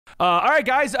All right,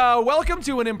 guys, welcome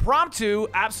to an impromptu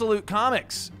Absolute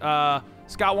Comics.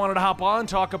 Scott wanted to hop on,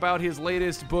 talk about his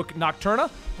latest book, Nocturna.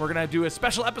 We're going to do a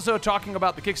special episode talking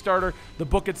about the Kickstarter, the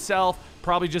book itself,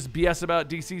 probably just BS about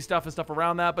DC stuff and stuff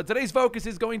around that. But today's focus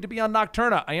is going to be on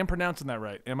Nocturna. I am pronouncing that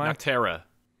right, am I? Nocterra.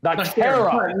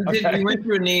 Nocterra. We went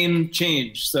through a name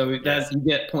change, so that you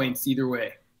get points either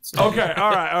way. So. Okay,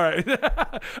 all right.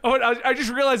 I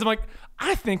just realized, I'm like,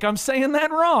 I think I'm saying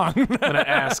that wrong. And I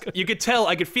ask, you could tell,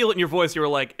 I could feel it in your voice. You were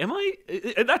like, am I?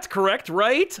 That's correct,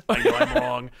 right? I know I'm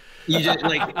wrong. You just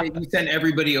you sent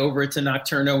everybody over to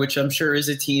Nocturna, which I'm sure is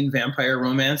a teen vampire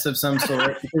romance of some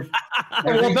sort.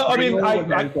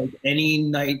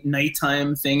 Any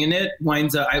nighttime thing in it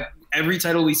winds up. Every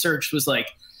title we searched was like,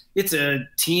 it's a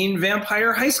teen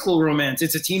vampire high school romance.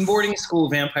 It's a teen boarding school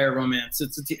vampire romance.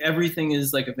 Everything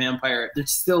is like a vampire. They're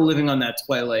still living on that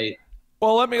Twilight.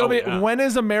 Well, let me. When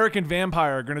is American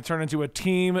Vampire going to turn into a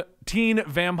teen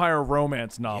vampire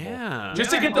romance novel? Yeah. Just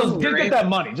to get that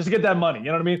money. Just to get that money. You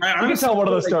know what I mean? You can tell one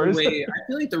of those stories. I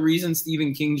feel like the reason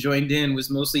Stephen King joined in was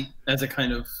mostly as a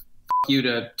kind of you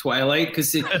to Twilight,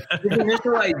 because his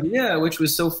initial idea, which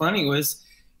was so funny, was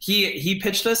he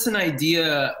pitched us an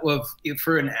idea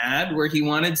for an ad where he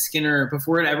wanted Skinner,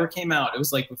 before it ever came out, it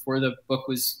was like before the book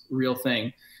was a real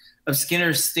thing, of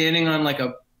Skinner standing on like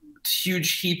a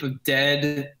huge heap of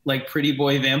dead like pretty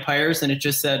boy vampires, and it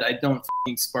just said, "I don't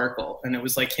f***ing sparkle," and it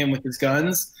was like him with his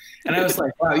guns, and I was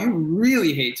like, wow, you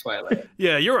really hate Twilight.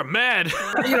 Yeah, you're a mad.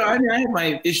 I mean, I have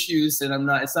my issues, and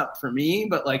it's not for me,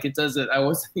 but like it does it. I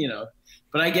was,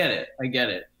 but I get it.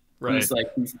 Right. He's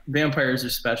like, these vampires are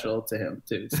special to him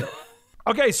too. So.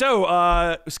 Okay,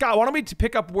 so Scott, why don't we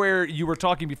pick up where you were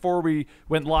talking before we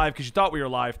went live, because you thought we were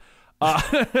live.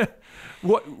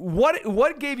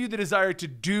 What gave you the desire to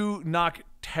do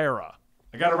Nocterra?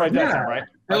 I got to write that down, right?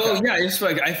 Oh okay. Yeah, it's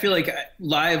like I feel like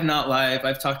live, not live.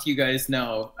 I've talked to you guys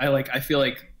now. I feel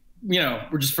like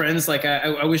we're just friends. Like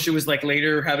I wish it was like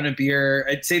later having a beer.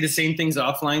 I'd say the same things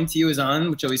offline to you as on,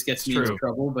 which always gets me into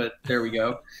trouble. But there we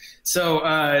go. So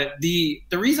the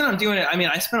reason I'm doing it, I mean,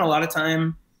 I spent a lot of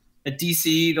time at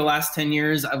DC the last 10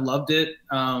 years. I've loved it,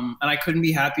 and I couldn't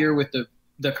be happier with the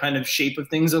kind of shape of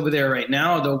things over there right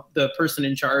now. The person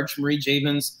in charge, Marie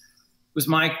Javins, was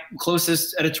my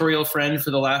closest editorial friend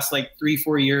for the last like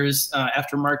 3-4 years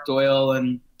after Mark Doyle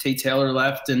and Tate Taylor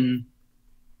left, and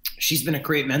she's been a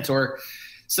great mentor.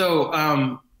 So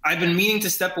I've been meaning to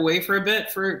step away for a bit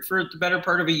for the better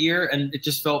part of a year, and it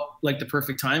just felt like the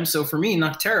perfect time. So for me,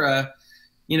 Nocterra,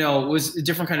 was a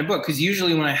different kind of book, because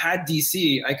usually when I had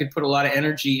DC, I could put a lot of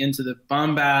energy into the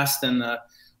bombast and the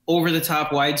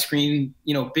over-the-top widescreen,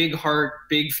 big-hearted,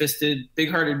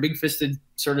 big-fisted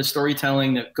sort of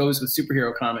storytelling that goes with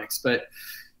superhero comics. But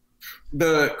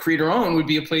the creator-owned would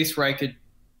be a place where I could,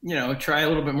 try a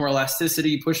little bit more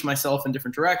elasticity, push myself in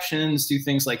different directions, do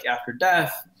things like After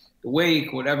Death, The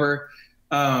Wake, whatever,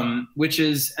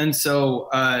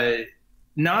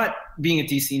 not being at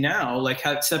DC now,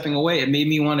 like stepping away, it made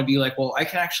me want to be like, well, I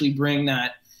can actually bring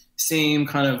that same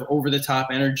kind of over-the-top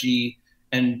energy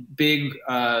and big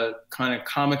kind of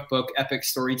comic book epic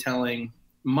storytelling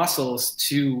muscles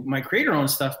to my creator-owned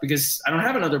stuff, because I don't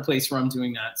have another place where I'm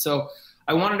doing that. So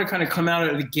I wanted to kind of come out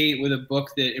of the gate with a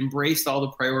book that embraced all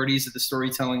the priorities of the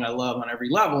storytelling I love on every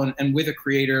level, and with a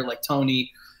creator like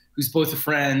Tony, who's both a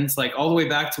friend, like all the way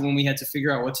back to when we had to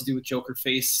figure out what to do with Joker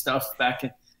face stuff back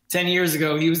 10 years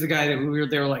ago. He was the guy that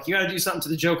they were like, you got to do something to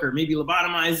the Joker, maybe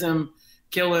lobotomize him,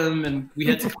 kill him, and we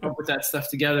had to come up with that stuff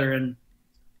together. And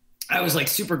I was like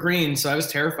super green, so I was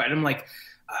terrified. I'm like,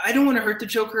 I don't want to hurt the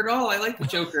Joker at all. I like the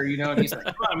Joker, and he's like,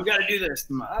 come on, we got to do this.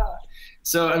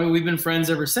 So, I mean, we've been friends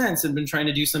ever since and been trying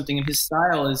to do something. And his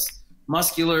style is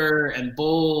muscular and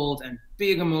bold and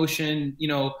big emotion,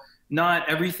 not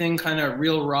everything kind of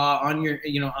real raw on your,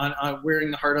 on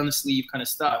wearing the heart on the sleeve kind of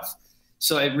stuff.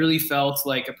 So it really felt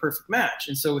like a perfect match.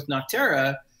 And so with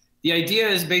Nocterra, the idea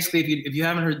is basically, if you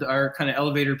haven't heard our kind of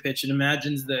elevator pitch, it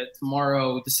imagines that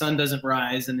tomorrow the sun doesn't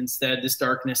rise, and instead this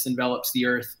darkness envelops the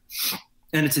earth.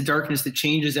 And it's a darkness that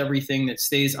changes everything that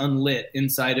stays unlit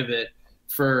inside of it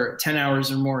for 10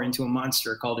 hours or more into a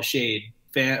monster called a shade.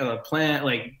 A plant,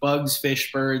 like bugs,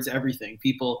 fish, birds, everything,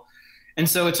 people. And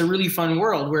so it's a really fun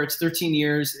world where it's 13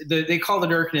 years. They call the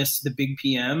darkness the big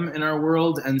PM in our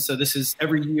world. And so this is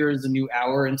every year is a new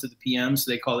hour into the PM. So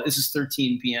they call it, this is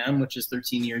 13 PM, which is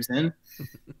 13 years in.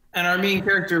 And our main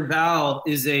character, Val,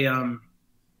 is a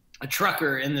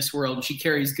trucker in this world. And she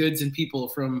carries goods and people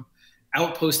from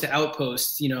outpost to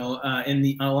outpost,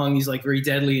 along these like very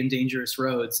deadly and dangerous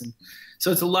roads. And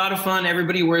so it's a lot of fun.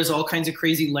 Everybody wears all kinds of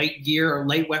crazy light gear or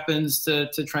light weapons to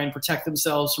try and protect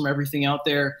themselves from everything out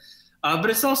there. But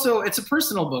it's a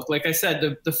personal book. Like I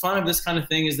said, the fun of this kind of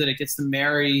thing is that it gets to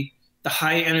marry the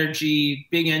high energy,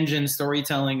 big engine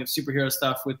storytelling of superhero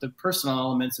stuff with the personal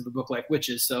elements of a book like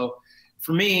Witches. So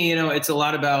for me, it's a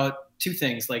lot about two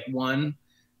things. Like one,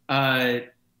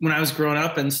 when I was growing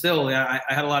up, and still, I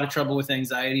had a lot of trouble with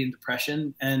anxiety and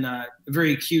depression, and a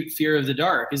very acute fear of the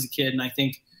dark as a kid. And I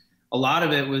think a lot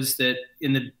of it was that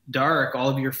in the dark, all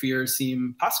of your fears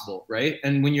seem possible, right?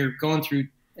 And when you're going through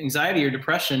anxiety or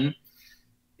depression,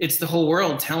 it's the whole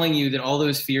world telling you that all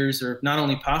those fears are not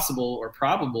only possible or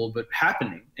probable, but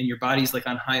happening. And your body's like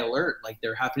on high alert, like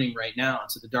they're happening right now.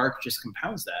 And so the dark just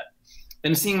compounds that.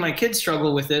 And seeing my kids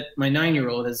struggle with it, my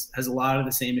 9-year-old has a lot of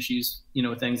the same issues,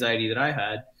 with anxiety that I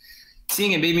had.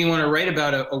 Seeing it made me want to write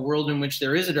about a world in which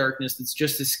there is a darkness that's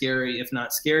just as scary, if not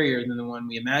scarier, than the one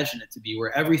we imagine it to be,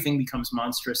 where everything becomes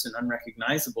monstrous and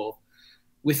unrecognizable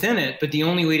within it. But the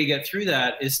only way to get through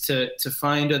that is to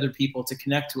find other people to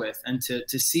connect with, and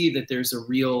to see that there's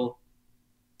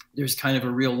kind of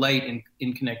a real light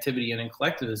in connectivity and in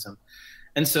collectivism.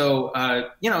 And so,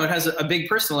 it has a big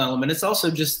personal element. It's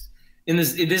also just in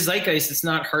this zeitgeist, it's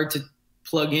not hard to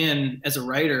plug in as a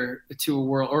writer to a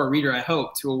world, or a reader, I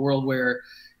hope, to a world where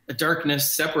a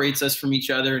darkness separates us from each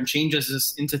other and changes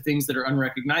us into things that are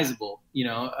unrecognizable,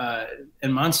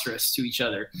 and monstrous to each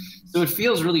other. So it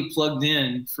feels really plugged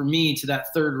in for me to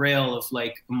that third rail of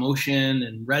like emotion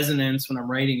and resonance when I'm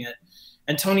writing it.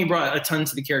 And Tony brought a ton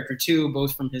to the character too,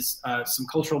 both from his some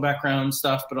cultural background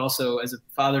stuff, but also as a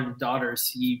father to daughters,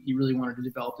 he really wanted to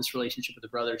develop this relationship with the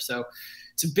brother. So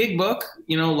it's a big book,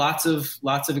 lots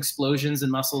of explosions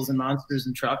and muscles and monsters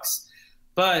and trucks.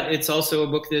 But it's also a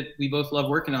book that we both love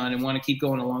working on and want to keep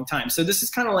going a long time. So this is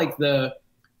kind of like the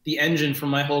engine for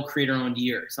my whole creator-owned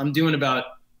year. So I'm doing about,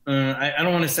 I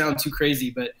don't want to sound too crazy,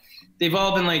 but they've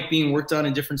all been like being worked on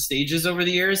in different stages over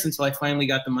the years until I finally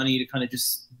got the money to kind of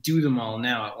just do them all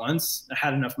now at once. I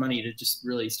had enough money to just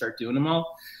really start doing them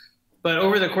all. But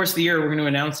over the course of the year, we're going to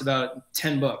announce about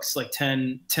 10 books, like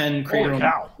 10 creator-owned. Holy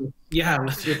cow. Yeah,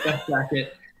 with your best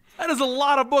jacket. That is a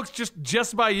lot of books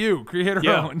just by you,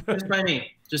 creator-owned. Yeah,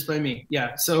 just by me.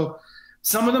 Yeah. So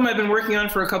some of them I've been working on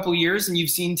for a couple years, and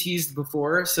you've seen teased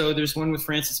before. So there's one with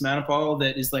Francis Manipal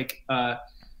that is like a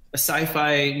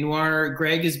sci-fi noir.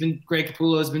 Greg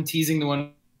Capullo has been teasing the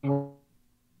one we're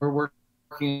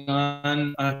working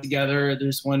on together.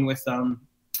 There's one with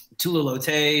Tula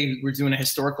Lotay. We're doing a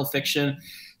historical fiction.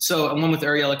 So one with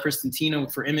Ariella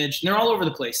Cristantino for Image. And they're all over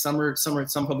the place. Some are at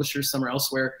some publishers, some are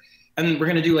elsewhere. And we're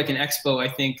going to do like an expo, I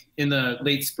think, in the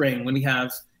late spring when we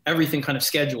have everything kind of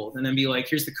scheduled, and then be like,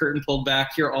 here's the curtain pulled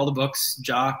back. Here are all the books,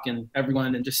 Jock and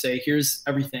everyone, and just say, here's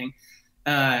everything.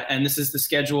 And this is the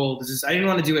schedule. I didn't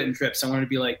want to do it in trips. I wanted to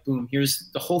be like, boom, here's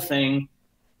the whole thing.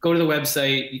 Go to the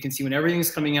website. You can see when everything's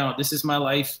coming out. This is my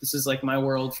life. This is like my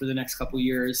world for the next couple of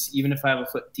years, even if I have a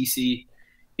foot in DC.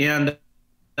 And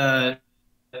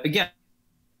again,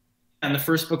 on the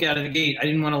first book out of the gate, I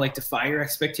didn't want to like defy your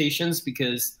expectations,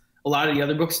 because a lot of the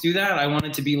other books do that. I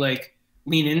wanted to be like,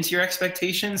 lean into your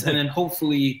expectations, and then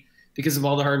hopefully, because of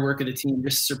all the hard work of the team,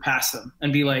 just surpass them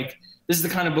and be like, this is the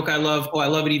kind of book I love. Oh, I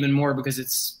love it even more because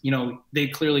it's, they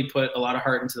clearly put a lot of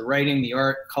heart into the writing, the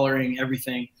art, coloring,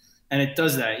 everything. And it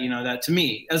does that, that to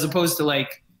me, as opposed to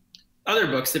like other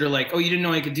books that are like, oh, you didn't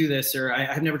know I could do this, or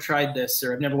I've never tried this,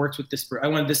 or I've never worked with this. I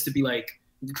wanted this to be like,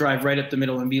 drive right up the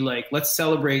middle and be like, let's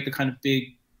celebrate the kind of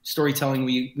big storytelling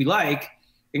we like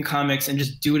in comics, and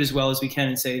just do it as well as we can,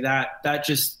 and say that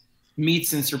just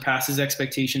meets and surpasses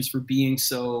expectations for being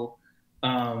so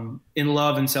in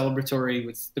love and celebratory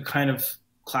with the kind of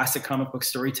classic comic book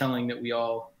storytelling that we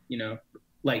all,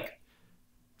 like.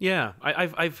 Yeah,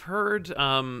 I've heard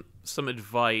some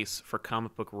advice for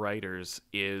comic book writers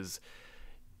is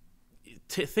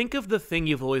to think of the thing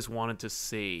you've always wanted to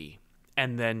see,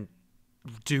 and then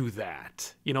do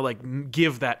that, like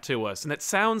give that to us. And it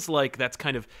sounds like that's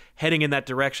kind of heading in that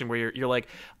direction, where you're like,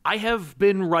 I have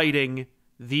been writing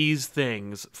these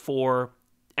things for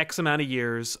X amount of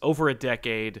years, over a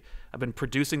decade. I've been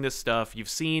producing this stuff. You've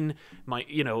seen my,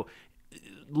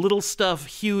 little stuff,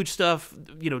 huge stuff,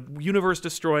 universe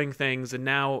destroying things, and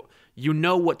now you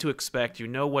know what to expect. You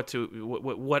know what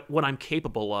I'm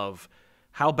capable of.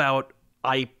 How about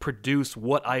I produce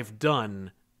what I've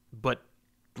done, but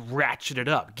ratchet it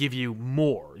up, give you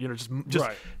more, just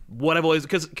right. What I've always,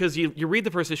 because you read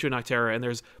the first issue of Nocterra, and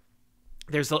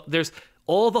there's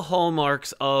all the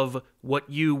hallmarks of what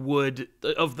you would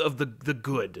of the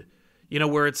good,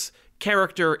 where it's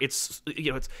character, it's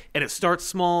and it starts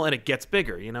small and it gets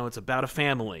bigger, it's about a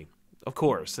family, of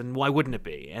course, and why wouldn't it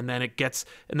be? And then it's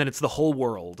the whole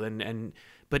world,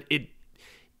 but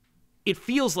it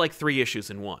feels like 3 issues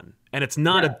in one, and it's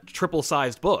not a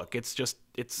triple-sized book. It's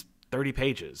 30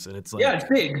 pages, and it's like, it's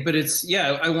big, but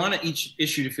I want each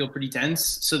issue to feel pretty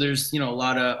dense. So there's, a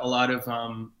lot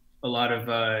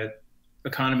of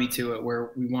economy to it,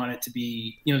 where we want it to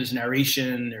be, there's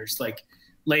narration, there's like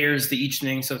layers to each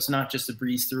thing, so it's not just a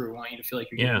breeze through. I want you to feel like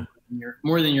you're getting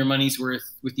more than your money's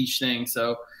worth with each thing.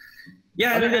 So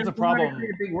I think that's a problem.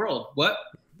 A big world. What?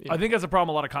 I think that's a problem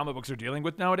a lot of comic books are dealing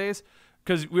with nowadays,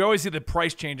 because we always see the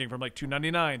price changing from like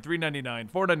 $2.99,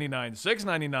 $3.99, $4.99,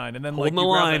 $6.99, and then holding the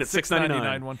line at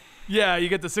 $6.99 one. Yeah, you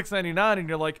get the $6.99, and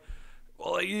you're like,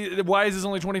 well, why is this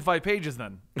only 25 pages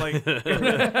then? Like,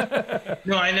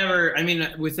 no, I mean,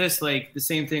 with this, like the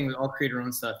same thing with all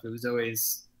creator-owned stuff. It was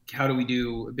always, how do we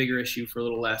do a bigger issue for a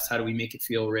little less? How do we make it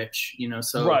feel rich?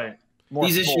 So right.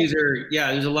 These issues are,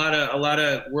 there's a lot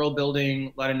of world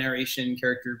building, a lot of narration,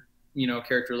 character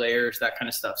layers, that kind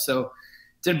of stuff. So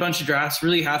did a bunch of drafts,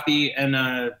 really happy. And,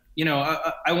 I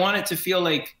want it to feel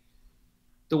like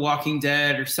The Walking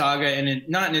Dead or Saga, and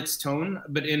not in its tone,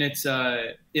 but in its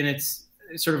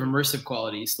sort of immersive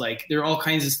qualities. Like there are all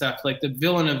kinds of stuff, like the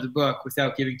villain of the book,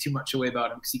 without giving too much away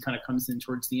about him, because he kind of comes in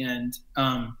towards the end.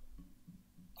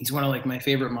 He's one of like my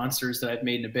favorite monsters that I've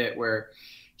made in a bit, where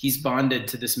he's bonded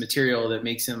to this material that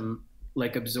makes him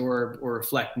like absorb or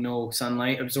reflect no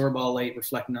sunlight, absorb all light,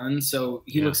 reflect none. So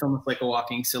he looks almost like a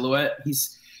walking silhouette.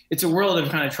 It's a world of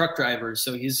kind of truck drivers.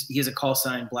 So he has a call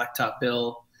sign, Blacktop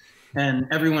Bill, and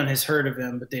everyone has heard of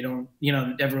him, but they don't,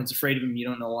 everyone's afraid of him. You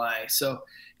don't know why. So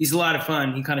he's a lot of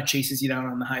fun. He kind of chases you down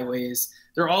on the highways.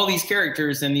 There are all these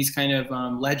characters and these kind of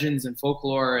legends and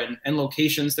folklore and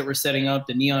locations that we're setting up,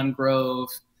 the Neon Grove,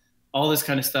 all this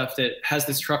kind of stuff that has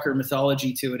this trucker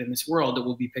mythology to it in this world that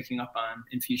we'll be picking up on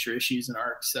in future issues and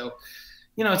arcs. So,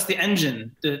 it's the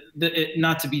engine,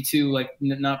 not to be too, like,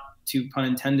 not too pun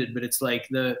intended, but it's like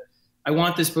I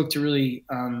want this book to really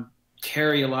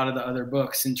carry a lot of the other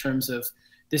books in terms of,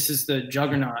 this is the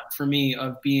juggernaut for me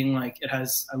of being like, I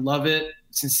love it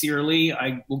sincerely.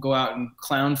 I will go out and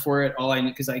clown for it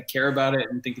because I care about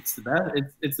it and think it's the best.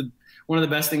 It's one of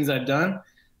the best things I've done.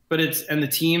 But and the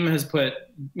team has put,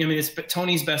 it's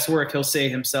Tony's best work, he'll say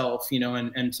himself, and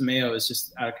Tomeo is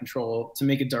just out of control to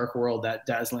make a dark world that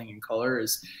dazzling in color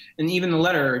and even the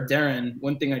letter, Darren,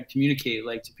 one thing I'd communicate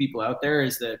like to people out there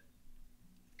is that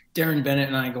Darren Bennett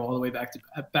and I go all the way back to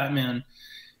Batman.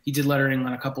 He did lettering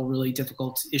on a couple really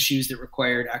difficult issues that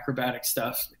required acrobatic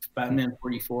stuff, like Batman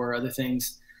 44, other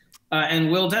things.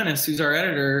 And Will Dennis, who's our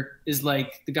editor, is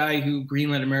like the guy who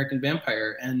greenlit American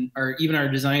Vampire, and even our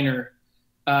designer,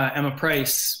 Emma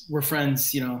Price, we're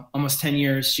friends, almost 10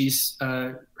 years. She's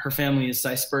her family is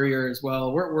Cy Spurrier as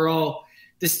well. We're all,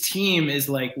 this team is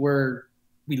like,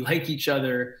 we like each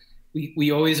other.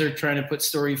 We always are trying to put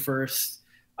story first.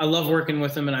 I love working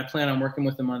with them, and I plan on working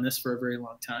with them on this for a very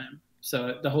long time.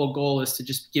 So the whole goal is to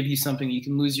just give you something you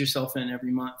can lose yourself in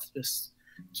every month. Just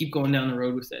keep going down the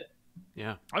road with it.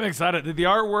 Yeah, I'm excited. The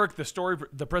artwork, the story,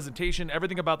 the presentation,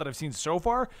 everything about that I've seen so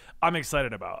far, I'm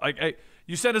excited about.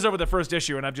 You sent us over the first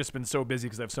issue, and I've just been so busy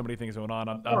because I have so many things going on.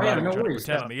 I'm not even trying to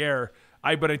pretend on the air.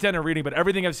 But I tend to reading, but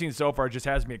everything I've seen so far just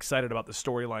has me excited about the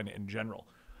storyline in general.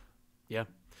 Yeah.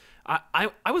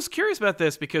 I was curious about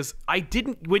this because I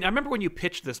remember when you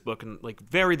pitched this book in like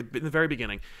in the very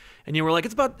beginning, and you were like,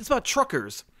 it's about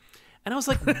truckers, and I was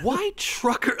like, why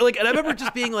trucker? Like, and I remember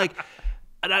just being like,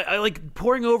 and I like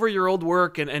poring over your old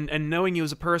work and knowing you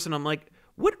as a person, I'm like,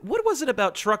 what was it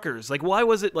about truckers? Like, why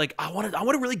was it like I want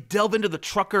to really delve into the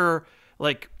trucker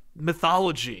like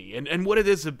mythology and what it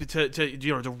is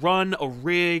to run a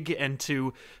rig and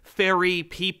to ferry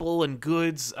people and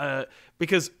goods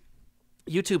because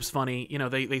YouTube's funny,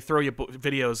 they throw you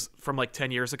videos from like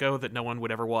 10 years ago that no one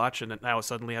would ever watch, and now it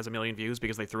suddenly has 1 million views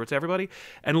because they threw it to everybody.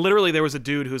 And literally there was a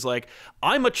dude who's like,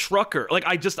 I'm a trucker. Like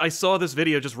I saw this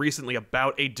video just recently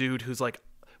about a dude who's like,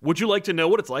 would you like to know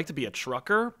what it's like to be a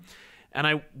trucker? And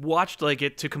I watched like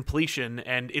it to completion,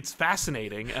 and it's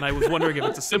fascinating. And I was wondering if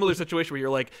it's a similar situation where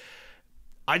you're like,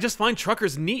 I just find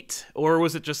truckers neat, or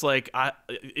was it just like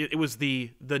it was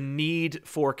the need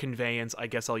for conveyance? I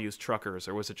guess I'll use truckers,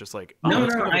 or was it just like no?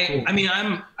 Cool. I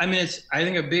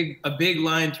think a big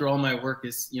line through all my work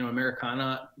is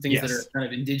Americana, things that are kind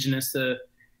of indigenous to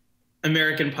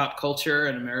American pop culture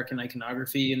and American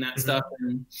iconography and that stuff.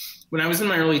 And when I was in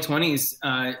my early 20s,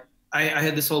 I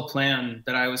had this whole plan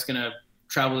that I was going to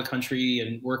travel the country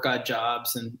and work odd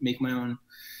jobs and make my own.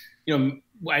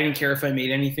 I didn't care if I made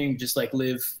anything, just like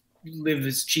live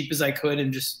as cheap as I could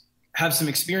and just have some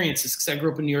experiences. Because I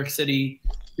grew up in New York City,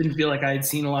 didn't feel like I had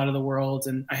seen a lot of the world,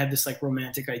 and I had this like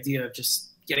romantic idea of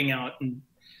just getting out and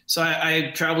So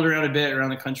I traveled around a bit around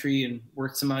the country and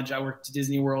worked some odd. I worked at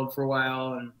Disney World for a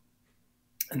while, and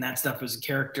that stuff was a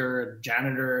character and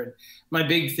janitor. And my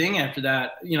big thing after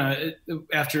that, you know,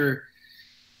 after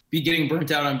getting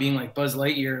burnt out on being like Buzz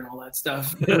Lightyear and all that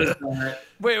stuff.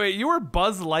 Wait, you were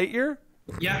Buzz Lightyear?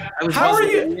 Yeah, I was. How Buzz are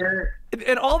Lightyear. you?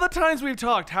 And all the times we've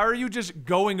talked, how are you just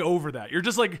going over that? You're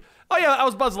just like, oh yeah, I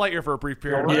was Buzz Lightyear for a brief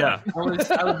period. Yeah. I was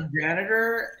a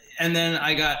janitor, and then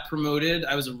I got promoted.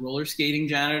 I was a roller skating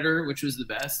janitor, which was the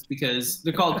best because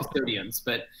they're called custodians,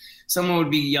 but someone would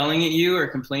be yelling at you or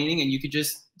complaining, and you could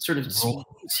just sort of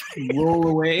roll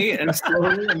away and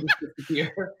slowly and just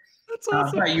disappear. That's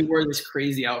awesome. You wore this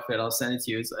crazy outfit. I'll send it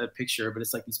to you. It's a picture, but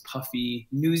it's like these puffy,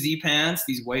 newsy pants,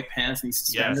 these white pants, and these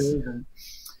suspenders,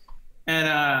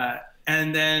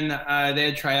 and then they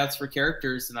had tryouts for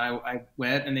characters, and I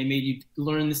went, and they made you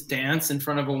learn this dance in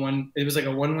front of it was like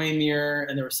a one-way mirror,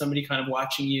 and there was somebody kind of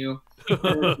watching you. It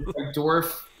was like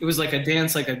dwarf. It was like a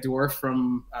dance like a dwarf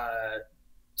from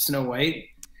Snow White,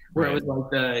 where it was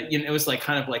like it was like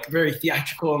kind of like very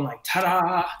theatrical and like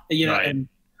ta-da, you know, and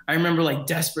I remember like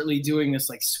desperately doing this,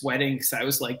 like sweating because I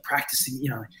was like practicing, you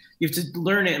know, you have to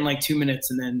learn it in like 2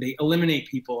 minutes and then they eliminate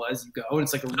people as you go. And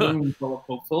it's like a room full of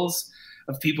hopefuls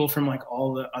of people from like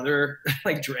all the other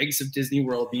like dregs of Disney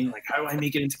World being like, how do I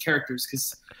make it into characters?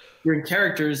 Because you're in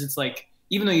characters. It's like,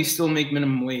 even though you still make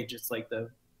minimum wage, it's like the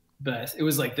best. It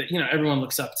was like you know, everyone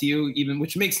looks up to you even,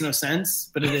 which makes no sense,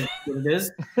 but it is what it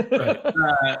is.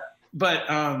 But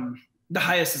the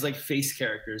highest is like face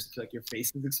characters, like your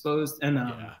face is exposed. And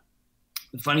the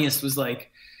funniest was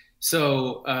like,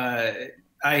 so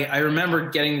I remember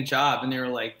getting the job and they were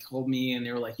like, told me, and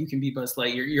they were like, you can be Buzz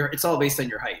Lightyear. It's all based on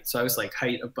your height. So I was like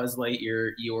height of Buzz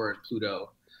Lightyear, Eeyore, and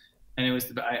Pluto. And it was,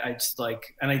 I just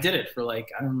like, and I did it for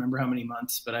like, I don't remember how many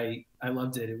months, but I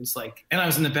loved it. It was like, and I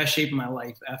was in the best shape of my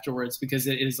life afterwards because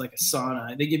it is like a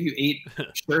sauna. They give you 8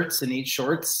 shirts and 8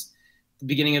 shorts the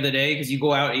beginning of the day because you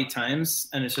go out 8 times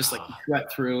and it's just like you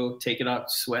sweat through, take it off,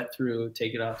 sweat through,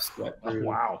 take it off, sweat through.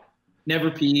 Wow.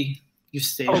 Never pee.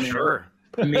 Just stay in there. Sure.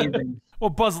 Amazing. Well,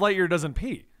 Buzz Lightyear doesn't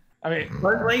pee. I mean,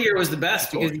 Buzz Lightyear was the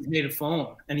best because he's made of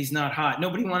foam and he's not hot.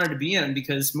 Nobody wanted to be in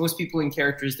because most people in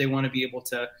characters, they want to be able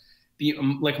to be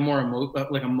like more emote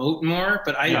more.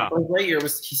 But Buzz Lightyear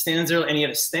he stands there and he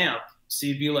had a stamp. So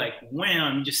you'd be like,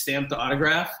 wham, you just stamp the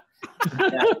autograph.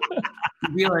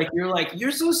 You'd be like,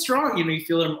 you're so strong. You know, you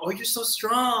feel them. Oh, you're so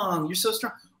strong. You're so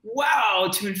strong. Wow,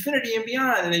 to infinity and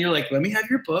beyond. And then you're like, let me have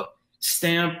your book.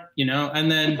 Stamp, you know.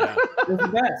 And then it was the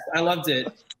best. I loved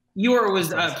it. Eeyore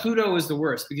was Pluto was the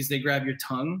worst because they grab your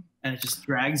tongue and it just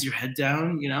drags your head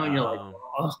down, you know. And you're like,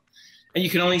 oh. And you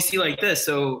can only see like this.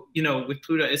 So you know, with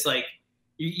Pluto, it's like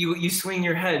you swing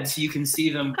your head so you can see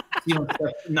them. You know,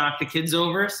 knock the kids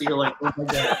over. So you're like, oh my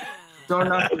god.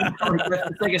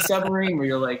 It's like a submarine where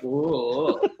you're like,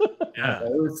 whoa. Yeah.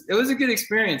 It was a good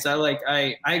experience. But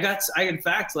the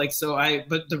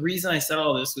reason I said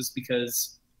all this was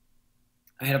because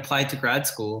I had applied to grad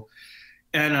school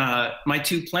and my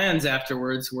 2 plans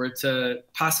afterwards were to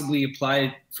possibly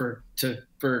apply for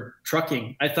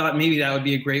trucking. I thought maybe that would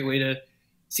be a great way to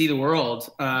see the world,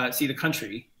 see the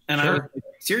country. And I was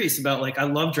serious about like, I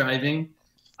love driving.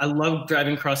 I loved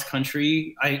driving cross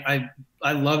country.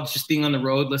 I loved just being on the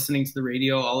road, listening to the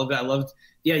radio, all of it. I loved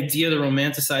the idea, the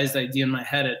romanticized idea in my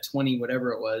head at 20,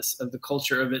 whatever it was, of the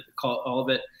culture of it, all of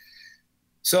it.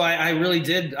 So I really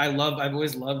did. I've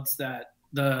always loved that,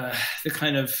 the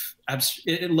kind of,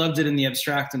 loved it in the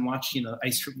abstract and watched, you know,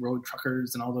 Ice Road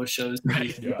Truckers and all those shows.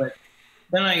 Right, yeah. But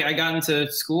then I got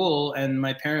into school and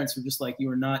my parents were just like, you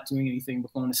are not doing anything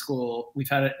but going to school. We've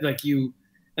had it like you.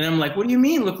 And I'm like, what do you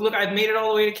mean? Look, I've made it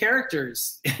all the way to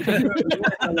characters.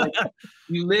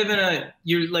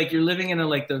 You're living in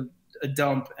a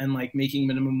dump and like making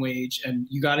minimum wage and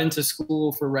you got into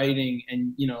school for writing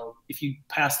and, you know, if you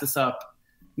pass this up,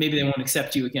 maybe they won't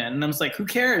accept you again. And I was like, who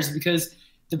cares? Because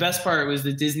the best part was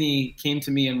that Disney came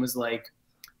to me and was like,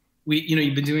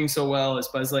 you've been doing so well as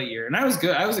Buzz Lightyear. And I was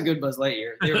good. I was a good Buzz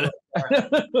Lightyear. They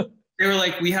were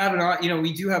like, we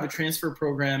do have a transfer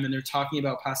program and they're talking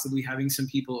about possibly having some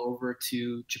people over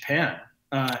to Japan.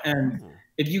 And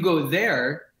if you go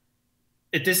there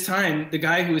at this time, the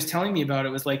guy who was telling me about it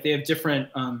was like, they have different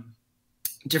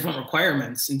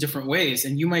requirements in different ways.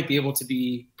 And you might be able to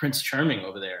be Prince Charming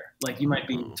over there. Like you might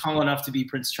be tall enough to be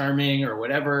Prince Charming or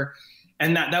whatever.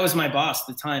 And that was my boss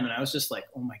at the time. And I was just like,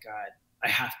 oh my God,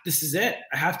 this is it.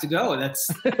 I have to go. Why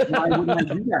wouldn't I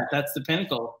do that? That's the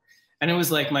pinnacle. And it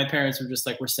was like my parents were just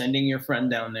like, we're sending your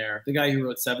friend down there. The guy who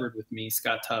wrote Severed with me,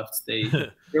 Scott Tufts,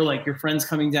 they're like, your friend's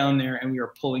coming down there and we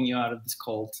are pulling you out of this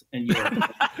cult. And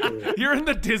you're in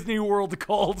the Disney World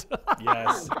cult.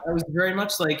 Yes. I was very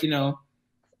much like, it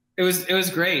was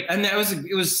great. And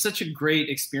it was such a great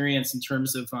experience in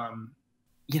terms of,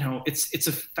 it's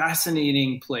a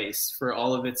fascinating place for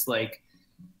all of its like,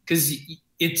 cause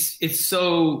it's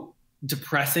so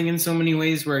depressing in so many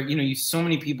ways where, so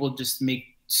many people just make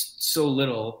so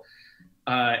little,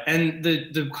 and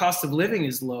the cost of living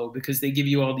is low because they give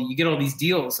you you get all these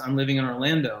deals on living in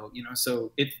Orlando,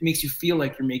 so it makes you feel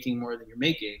like you're making more than you're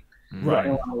making, right,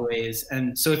 in a lot of ways.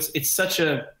 And so it's such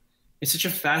a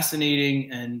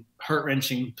fascinating and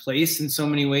heart-wrenching place in so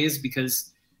many ways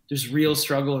because there's real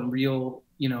struggle and real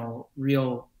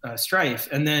strife.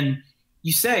 And then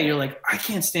you're like, I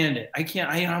can't stand it.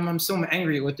 I'm so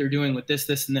angry at what they're doing with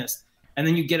this, and this. And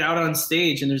then you get out on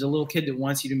stage and there's a little kid that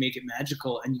wants you to make it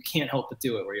magical and you can't help but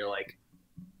do it, where you're like,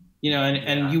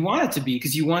 and you want it to be,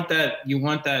 because you want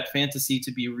that fantasy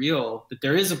to be real, that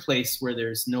there is a place where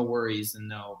there's no worries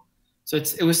and so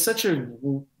it was such a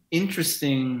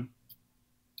interesting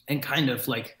and kind of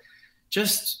like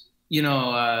just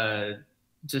a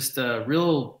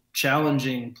real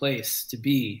challenging place to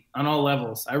be on all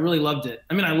levels. I really loved it.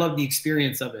 I mean, I loved the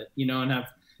experience of it, and have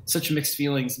such mixed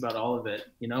feelings about all of it,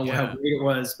 how great it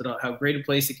was, but how great a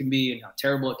place it can be and how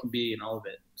terrible it can be and all of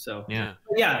it. So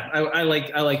I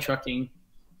like trucking.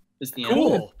 Is the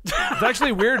cool. It's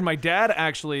actually weird. My dad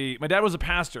was a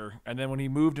pastor, and then when he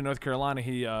moved to North Carolina,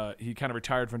 he kind of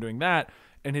retired from doing that.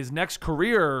 And his next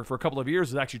career for a couple of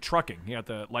years was actually trucking. He got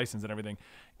the license and everything,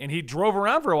 and he drove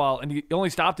around for a while. And he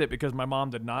only stopped it because my mom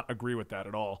did not agree with that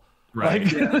at all. Right.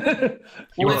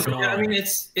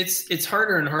 It's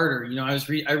harder and harder. I was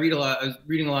reading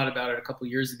a lot about it a couple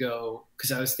of years ago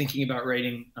because I was thinking about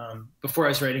writing. Before I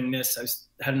was writing this, I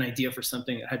had an idea for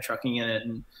something that had trucking in it,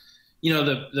 and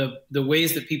the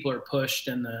ways that people are pushed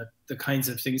and the kinds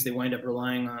of things they wind up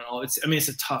relying on. It's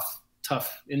a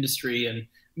tough industry, and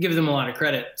give them a lot of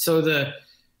credit. So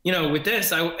with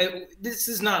this, this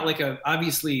is not like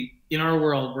obviously in our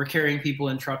world, we're carrying people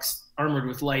in trucks armored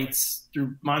with lights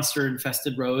through monster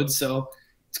infested roads. So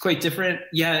it's quite different.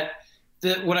 Yet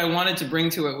what I wanted to bring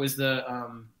to it was the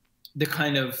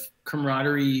kind of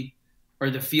camaraderie or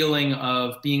the feeling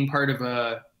of being part of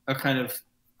a kind of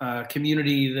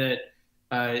community that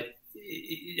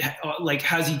like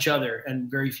has each other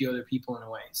and very few other people in a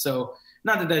way. So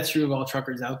not that that's true of all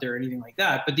truckers out there or anything like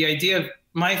that, but the idea of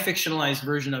my fictionalized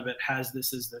version of it has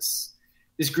this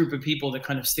group of people that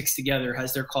kind of sticks together,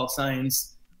 has their call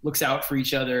signs, looks out for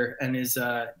each other, and is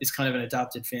kind of an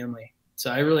adopted family.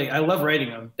 So I love writing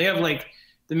them. They have like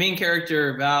the main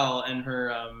character Val and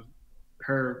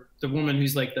the woman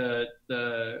who's like the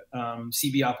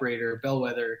CB operator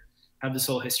Bellwether have this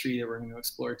whole history that we're going to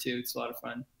explore too. It's a lot of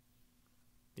fun.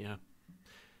 Yeah.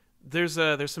 There's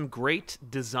some great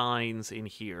designs in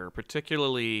here,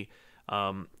 particularly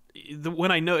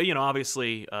when I know,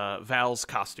 obviously Val's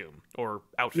costume or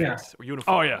outfit or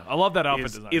uniform. Oh yeah, I love that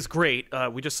outfit design. Is great.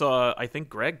 We just saw, I think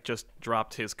Greg just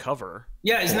dropped his cover.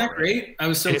 Yeah, isn't that great? I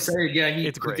was so excited. Yeah,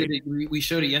 it's great. We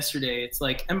showed it yesterday. It's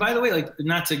like, and by the way, like,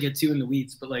 not to get too in the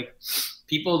weeds, but like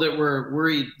people that were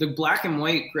worried, the black and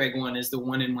white Greg one is the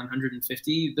 1 in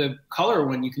 150. The color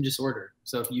one you can just order.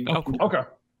 So if you okay.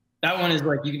 That one is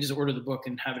like you can just order the book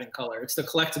and have it in color. It's the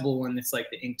collectible one that's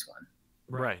like the inked one.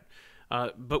 Right.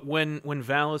 But when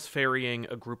Val is ferrying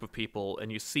a group of people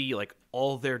and you see like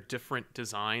all their different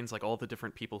designs, like all the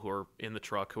different people who are in the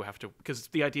truck who have to, because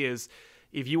the idea is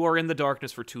if you are in the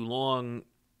darkness for too long,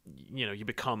 you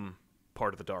become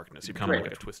part of the darkness. You become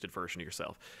like a twisted version of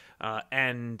yourself.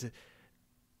 And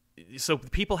so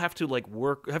people have to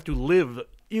live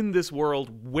in this world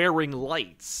wearing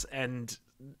lights, and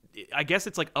I guess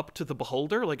it's like up to the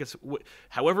beholder. Like it's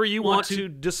however you want to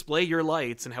display your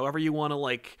lights and however you want to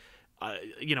like,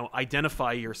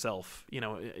 identify yourself.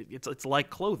 It's like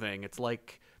clothing. It's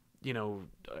like,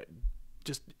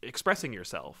 just expressing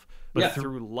yourself, but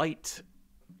through light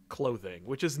clothing,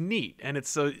 which is neat. And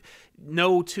it's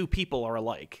no two people are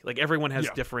alike. Like everyone has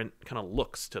different kind of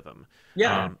looks to them.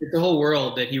 Yeah, it's the whole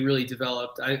world that he really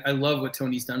developed. I love what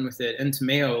Tony's done with it. And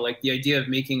Tomeo, like the idea of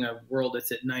making a world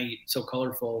that's at night so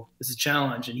colorful is a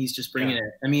challenge, and he's just bringing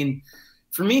it. I mean,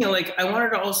 for me, like I wanted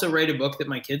to also write a book that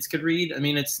my kids could read. I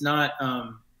mean, it's not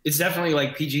it's definitely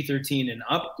like PG-13 and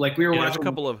up. Like we were watching a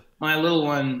couple of my middle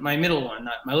one,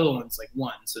 not my little one's like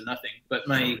 1, so nothing. But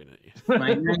my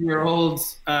 9-year-old,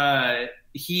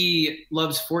 he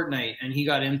loves Fortnite, and he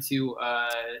got into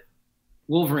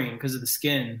Wolverine because of the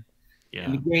skin.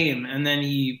 in the game. And then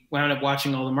he wound up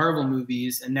watching all the Marvel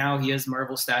movies, and now he has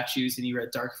Marvel statues, and he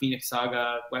read Dark Phoenix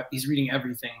Saga. He's reading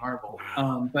everything Marvel.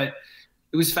 But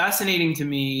it was fascinating to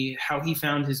me how he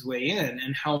found his way in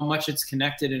and how much it's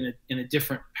connected in a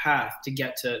different path to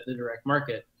get to the direct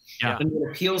market. Yeah. And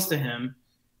what appeals to him.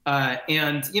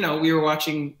 And, you know, we were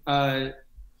watching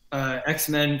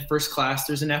X-Men First Class.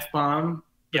 There's an F-bomb.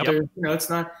 But you know,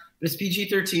 it's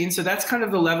PG-13. So that's kind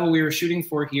of the level we were shooting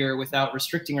for here without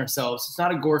restricting ourselves. It's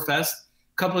not a gore fest.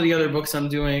 A couple of the other books I'm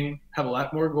doing have a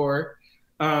lot more gore.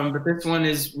 But this one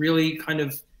is really kind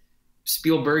of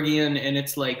Spielbergian, and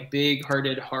it's like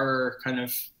big-hearted horror kind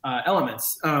of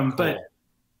elements. But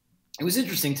it was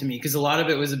interesting to me because a lot of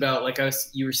it was about, like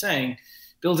you were saying,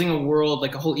 building a world,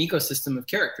 like a whole ecosystem of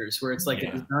characters where it's like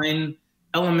a design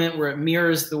element where it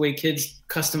mirrors the way kids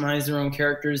customize their own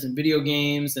characters in video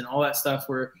games and all that stuff,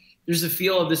 where there's a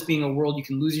feel of this being a world you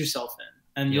can lose yourself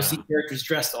in. And you'll see characters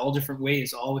dressed all different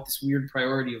ways, all with this weird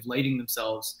priority of lighting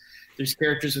themselves. There's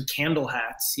characters with candle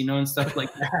hats, you know, and stuff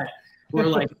like that. Where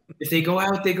like, if they go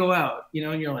out, they go out, you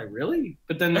know, and you're like, really?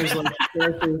 But then there's like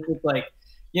characters with like,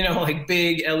 you know, like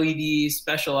big LED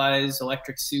specialized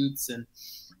electric suits. And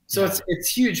so it's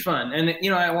huge fun. And,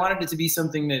 you know, I wanted it to be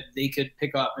something that they could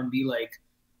pick up and be like,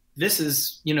 this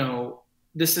is, you know,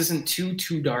 this isn't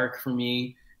too dark for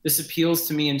me. This appeals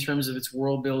to me in terms of its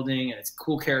world building and its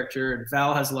cool character. And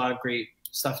Val has a lot of great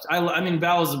stuff. I mean,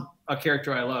 Val is a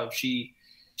character I love. She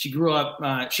grew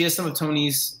up, she has some of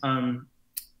Tony's,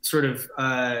 sort of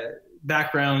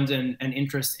background and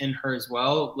interest in her as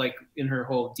well, like in her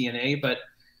whole DNA. But,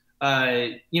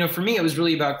 you know, for me, it was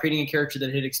really about creating a character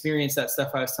that had experienced that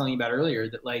stuff I was telling you about earlier,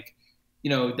 that like, you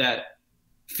know, that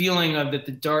feeling of that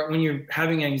the dark, when you're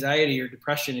having anxiety or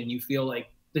depression and you feel like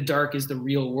the dark is the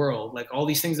real world, like all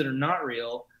these things that are not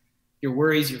real, your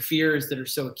worries, your fears that are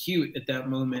so acute at that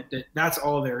moment, that's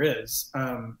all there is.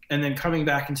 And then coming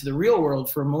back into the real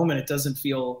world for a moment, it doesn't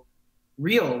feel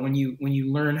real when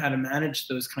you learn how to manage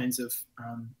those kinds of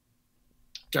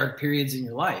dark periods in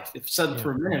your life. If suddenly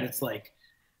for a minute it's like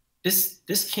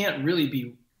this can't really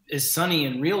be as sunny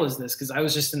and real as this because I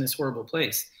was just in this horrible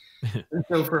place. And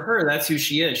so for her, that's who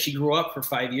she is. She grew up for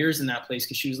 5 years in that place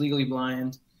because she was legally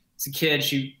blind as a kid.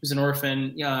 She was an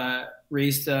orphan,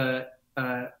 raised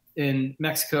in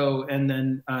Mexico, and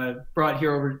then brought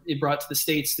to the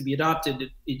States to be adopted at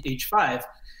age 5.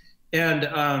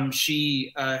 And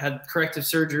she had corrective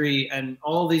surgery, and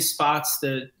all these spots,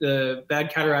 the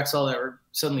bad cataracts, all that were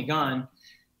suddenly gone.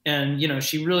 And, you know,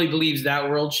 she really believes that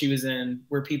world she was in,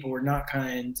 where people were not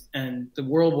kind and the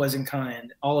world wasn't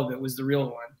kind, all of it was the real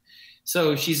one.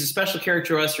 So she's a special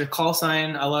character to us. Her call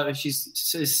sign, I love it. She's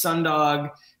Sundog.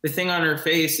 The thing on her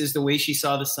face is the way she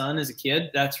saw the sun as a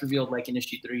kid. That's revealed like in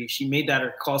issue 3. She made that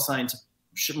her call sign to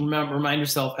remind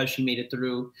herself how she made it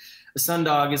through. A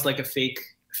sundog is like a fake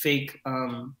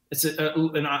it's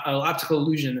an optical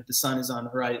illusion that the sun is on the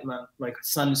horizon, like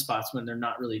sunspots when they're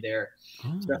not really there.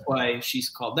 So that's why she's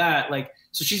called that. Like,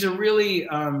 so she's a really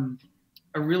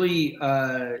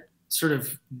sort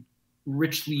of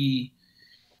richly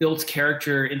built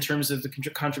character in terms of the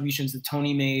contributions that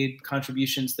Tony made,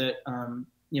 contributions that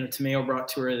you know, Tomeo brought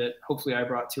to her, that hopefully I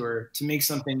brought to her, to make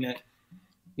something that,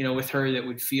 you know, with her that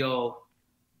would feel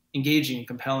engaging and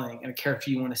compelling, and a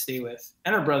character you want to stay with.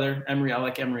 And her brother Emery, I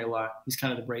like Emery a lot. He's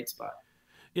kind of the bright spot.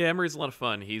 Yeah, Emery's a lot of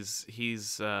fun. He's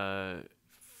got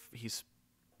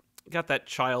that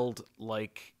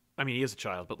childlike. I mean, he is a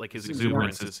child, but like his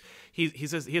exuberance is he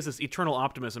has this eternal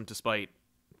optimism despite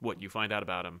what you find out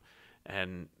about him,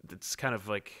 and it's kind of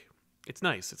like it's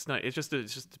nice. It's nice. It's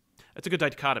a good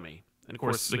dichotomy. And of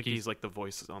course, like he's like the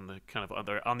voice on the kind of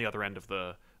on the other end of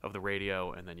the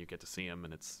radio, and then you get to see him,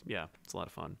 and it's a lot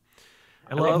of fun.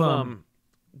 I love.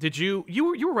 Did you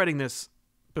were writing this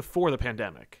before the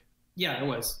pandemic? Yeah, it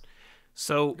was.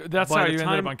 So that's how you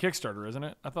ended up on Kickstarter, isn't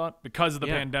it? I thought because the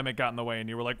pandemic got in the way, and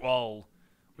you were like, "Well,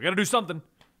 we got to do something."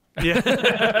 Yeah,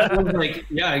 like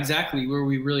exactly. Where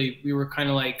we were kind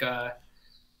of like,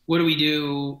 what do we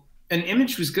do? And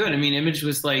Image was good. I mean, Image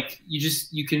was like,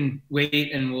 you can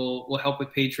wait, and we'll help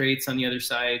with page rates on the other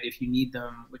side if you need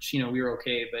them, which, you know, we were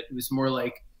okay. But it was more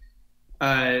like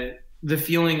the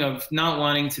feeling of not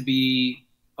wanting to be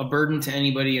a burden to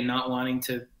anybody and not wanting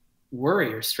to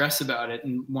worry or stress about it,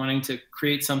 and wanting to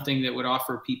create something that would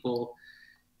offer people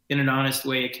in an honest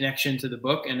way a connection to the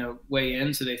book and a way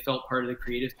in, so they felt part of the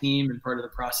creative team and part of the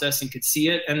process and could see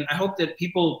it. And I hope that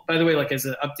people, by the way, like as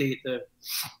an update,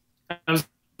 I was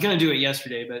going to do it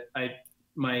yesterday, but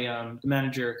the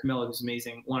manager, Camilla, who's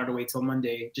amazing, wanted to wait till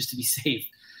Monday just to be safe.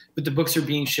 But the books are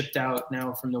being shipped out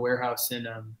now from the warehouse in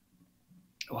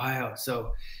Wow.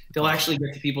 So they'll actually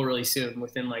get to people really soon,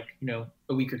 within like,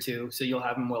 a week or two. So you'll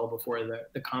have them well before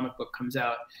the comic book comes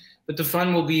out. But the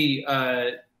fun will be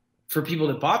for people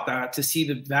that bought that to see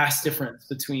the vast difference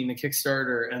between the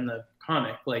Kickstarter and the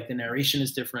comic. Like the narration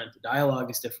is different, the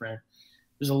dialogue is different.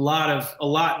 There's a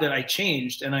lot that I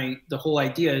changed, and the whole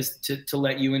idea is to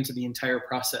let you into the entire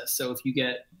process. So if you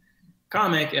get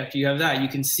comic, after you have that, you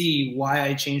can see why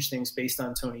I changed things based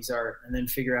on Tony's art, and then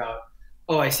figure out,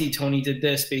 oh, I see Tony did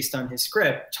this based on his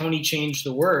script. Tony changed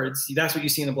the words. That's what you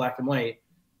see in the black and white.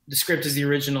 The script is the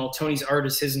original. Tony's art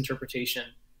is his interpretation.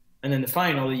 And then the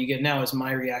final that you get now is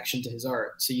my reaction to his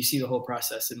art. So you see the whole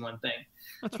process in one thing.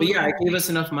 But yeah, it gave us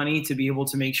enough money to be able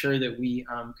to make sure that we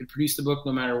could produce the book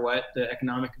no matter what the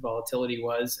economic volatility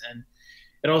was. And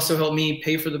it also helped me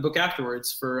pay for the book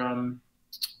afterwards for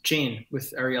Chain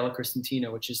with Ariella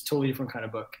Cristantino, which is a totally different kind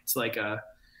of book. It's like a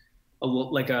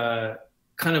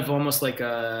kind of almost like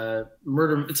a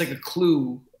murder. It's like a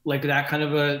Clue, like that kind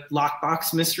of a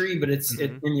lockbox mystery, but it's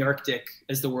in the Arctic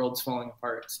as the world's falling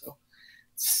apart. So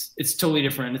it's totally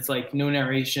different. It's like no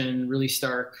narration, really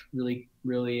stark, really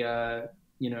kind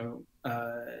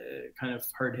of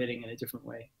hard hitting in a different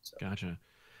way. So. Gotcha.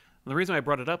 Well, the reason I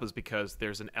brought it up is because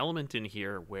there's an element in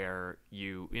here where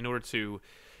you, in order to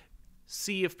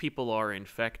see if people are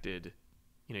infected,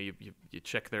 you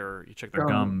check their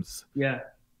gums. Yeah.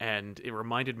 And it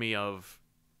reminded me of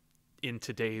in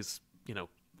today's,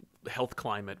 health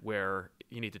climate where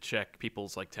you need to check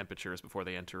people's like temperatures before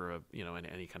they enter in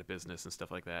any kind of business and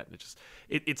stuff like that. And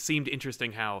it seemed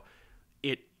interesting how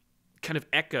it kind of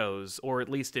echoes, or at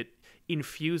least it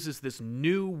infuses this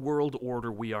new world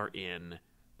order we are in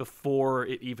before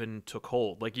it even took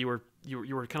hold. Like you were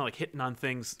kind of like hitting on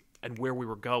things and where we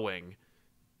were going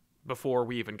before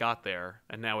we even got there,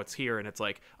 and now it's here, and it's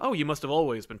like, oh, you must have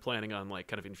always been planning on like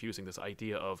kind of infusing this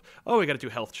idea of, oh, we got to do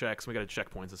health checks, we got to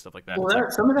checkpoints and stuff like that. Well,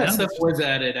 some of that stuff was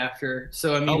added after.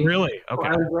 So I mean, oh really? Okay.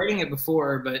 I was writing it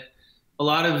before, but a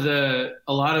lot of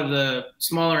the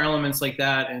smaller elements like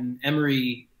that, and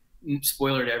Emery,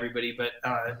 spoiler to everybody, but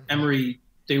Emery,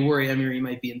 they worry Emery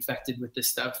might be infected with this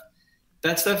stuff.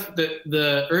 That stuff,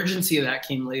 the urgency of that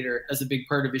came later as a big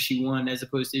part of issue 1 as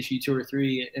opposed to issue 2 or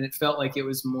 3. And it felt like it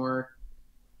was more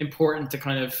important to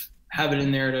kind of have it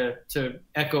in there to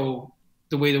echo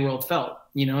the way the world felt.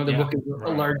 The book is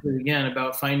largely, again,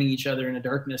 about finding each other in a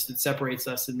darkness that separates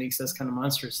us and makes us kind of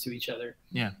monstrous to each other.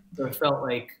 Yeah. So it felt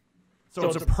like... So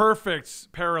it's a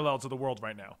perfect parallel to the world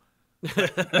right now. Yeah,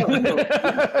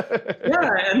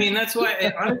 I mean, that's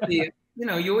why, honestly,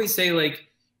 you always say, like,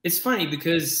 it's funny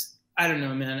because... I don't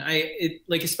know, man.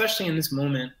 Especially in this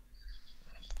moment,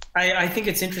 I think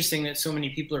it's interesting that so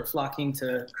many people are flocking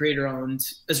to creator-owned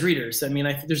as readers. I mean,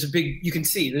 you can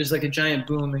see there's like a giant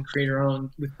boom in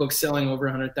creator-owned with books selling over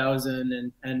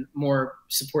 100,000 and more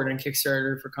support on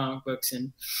Kickstarter for comic books.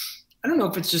 And I don't know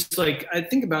if it's just like, I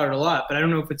think about it a lot, but I don't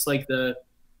know if it's like a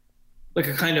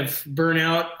kind of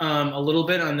burnout a little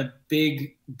bit on the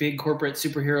big corporate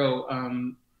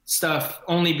superhero stuff,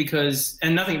 only because,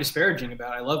 and nothing disparaging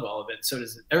about it, I love all of it, so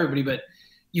does everybody, but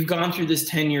you've gone through this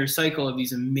 10-year cycle of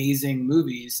these amazing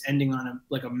movies ending on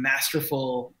a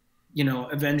masterful,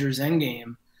 Avengers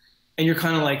Endgame, and you're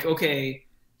kind of like, okay,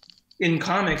 in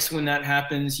comics, when that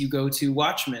happens, you go to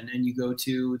Watchmen and you go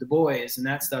to The Boys and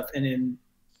that stuff, and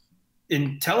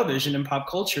in television and pop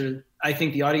culture, I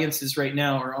think the audiences right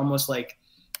now are almost like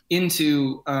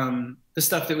into the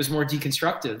stuff that was more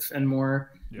deconstructive and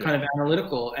more kind of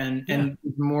analytical and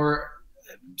more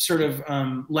sort of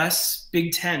less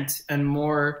big tent and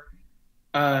more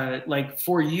like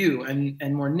for you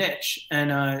and more niche.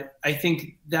 And I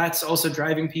think that's also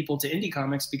driving people to indie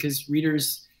comics because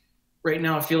readers right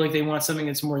now feel like they want something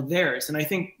that's more theirs. And I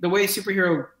think the way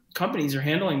superhero companies are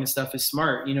handling this stuff is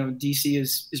smart. DC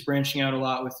is branching out a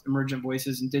lot with emergent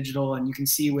voices and digital, and you can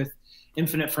see with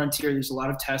Infinite Frontier, there's a lot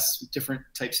of tests with different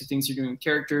types of things you're doing with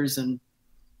characters. And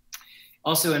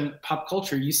also in pop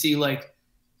culture, you see like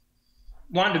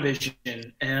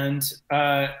WandaVision and,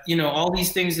 all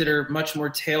these things that are much more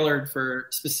tailored for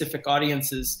specific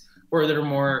audiences or that are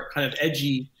more kind of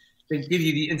edgy. They give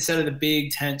you instead of the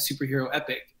big tent superhero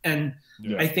epic. And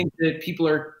I think that people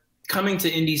are coming to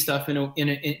indie stuff in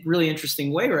a really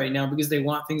interesting way right now because they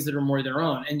want things that are more their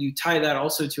own. And you tie that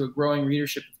also to a growing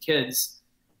readership of kids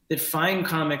that find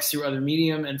comics through other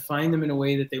medium and find them in a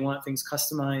way that they want things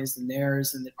customized and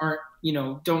theirs, and that aren't,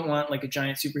 don't want like a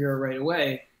giant superhero right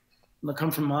away. They'll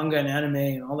come from manga and anime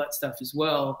and all that stuff as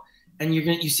well. And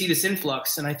you see this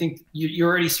influx, and I think you're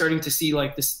already starting to see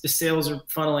like the sales are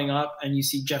funneling up, and you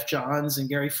see Jeff Johns and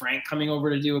Gary Frank coming over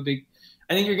to do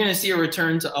I think you're going to see a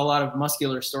return to a lot of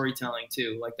muscular storytelling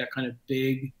too, like that kind of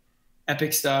big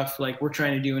epic stuff like we're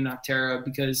trying to do in Nocterra,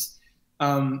 because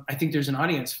I think there's an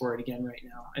audience for it again right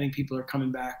now. I think people are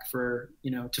coming back for,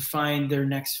 to find their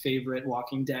next favorite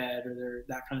Walking Dead or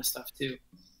that kind of stuff too.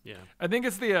 Yeah, I think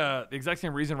it's the exact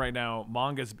same reason right now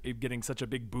manga's getting such a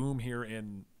big boom here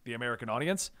in the American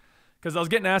audience. Because I was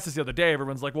getting asked this the other day.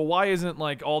 Everyone's like, well, why isn't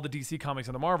like all the DC comics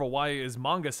and the Marvel? Why is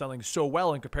manga selling so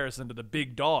well in comparison to the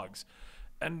big dogs?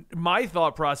 And my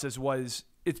thought process was,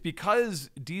 it's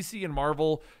because DC and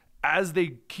Marvel, as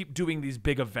they keep doing these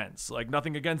big events, like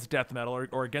nothing against Death Metal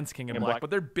or against King in Black,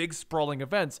 but they're big sprawling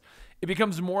events, it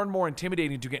becomes more and more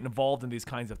intimidating to get involved in these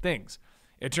kinds of things.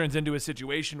 It turns into a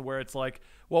situation where it's like,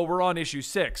 well, we're on issue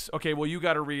 6. Okay, well, you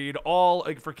got to read all,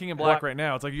 like for King in Black right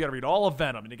now, it's like you got to read all of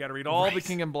Venom, and you got to read all the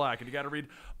King in Black, and you got to read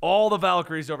all the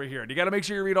Valkyries over here, and you got to make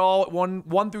sure you read all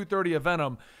 1 through 30 of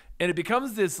Venom. And it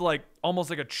becomes this like almost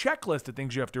like a checklist of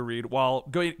things you have to read. While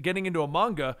getting into a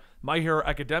manga, My Hero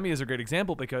Academia is a great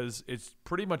example because it's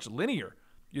pretty much linear.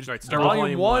 You just start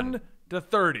volume 1 to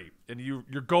 30, and you're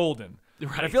golden.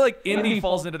 Right. And I feel like indie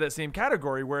falls into that same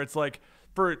category where it's like,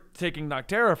 for taking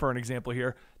Nocterra for an example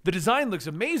here, the design looks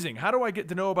amazing. How do I get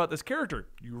to know about this character?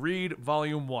 You read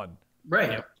volume 1.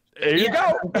 Right. Yep. There you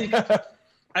go.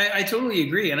 I totally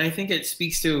agree. And I think it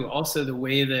speaks to also the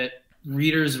way that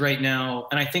readers right now,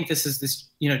 and I think this is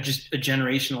just a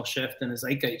generational shift and a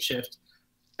zeitgeist shift.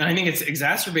 And I think it's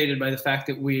exacerbated by the fact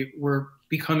that we're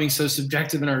becoming so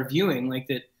subjective in our viewing, like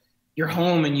that you're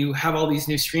home and you have all these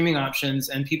new streaming options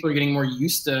and people are getting more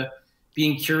used to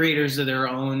being curators of their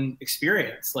own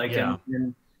experience.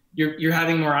 And you're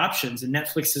having more options, and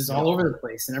Netflix is all over the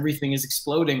place, and everything is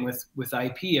exploding with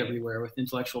IP everywhere, with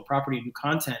intellectual property, new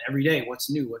content every day. What's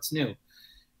new?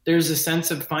 There's a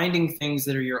sense of finding things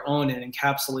that are your own and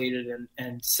encapsulated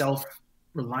and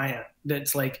self-reliant.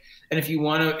 That's like, and if you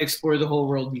want to explore the whole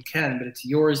world, you can, but it's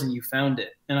yours and you found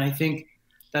it. And I think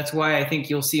that's why I think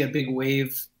you'll see a big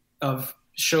wave of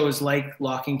shows like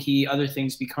Lock and Key, other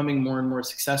things becoming more and more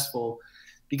successful,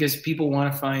 because people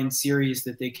want to find series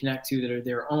that they connect to that are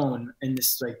their own in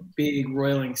this like big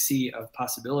roiling sea of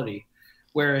possibility.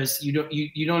 Whereas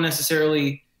you don't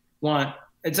necessarily want,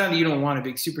 it's not that you don't want a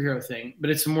big superhero thing, but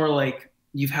it's more like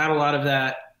you've had a lot of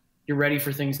that. You're ready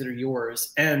for things that are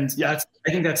yours. And I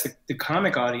think that's the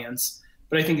comic audience,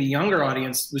 but I think the younger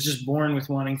audience was just born with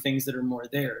wanting things that are more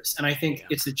theirs. And I think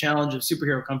it's the challenge of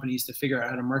superhero companies to figure out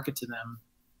how to market to them.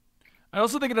 I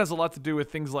also think it has a lot to do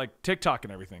with things like TikTok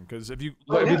and everything. Because if you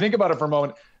think about it for a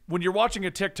moment, when you're watching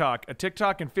a TikTok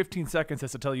in 15 seconds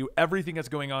has to tell you everything that's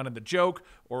going on in the joke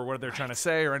or what they're trying to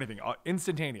say or anything,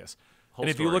 instantaneous. And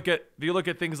if you look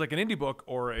at things like an indie book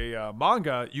or a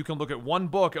manga, you can look at one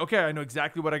book. Okay, I know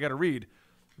exactly what I got to read.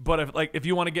 But if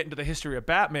you want to get into the history of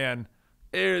Batman,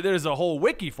 there's a whole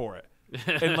wiki for it.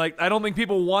 And I don't think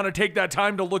people want to take that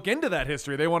time to look into that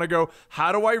history. They want to go,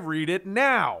 how do I read it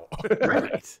now?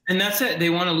 Right. And that's it. They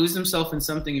want to lose themselves in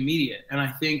something immediate. And I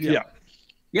think,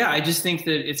 I just think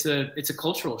that it's a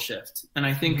cultural shift. And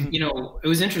I think, it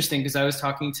was interesting because I was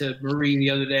talking to Marie the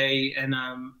other day, and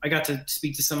I got to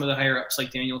speak to some of the higher ups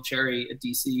like Daniel Cherry at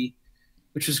DC,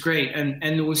 which was great. And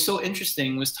it was so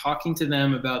interesting was talking to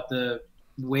them about the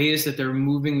ways that they're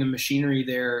moving the machinery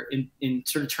there in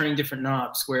sort of turning different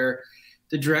knobs, where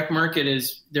the direct market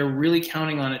they're really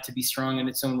counting on it to be strong in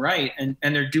its own right. And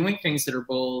they're doing things that are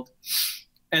bold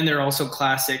and they're also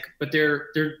classic, but they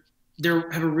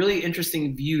have a really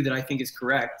interesting view that I think is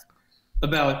correct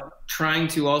about trying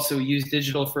to also use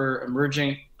digital for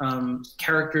emerging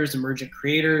characters, emergent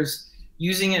creators,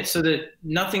 using it so that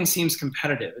nothing seems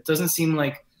competitive. It doesn't seem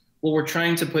like, well, we're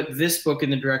trying to put this book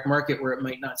in the direct market where it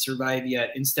might not survive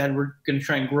yet. Instead, we're going to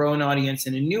try and grow an audience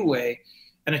in a new way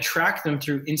and attract them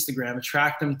through Instagram,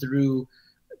 attract them through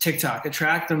TikTok,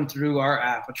 attract them through our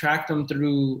app, attract them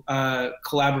through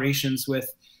collaborations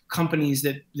with companies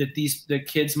that the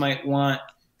kids might want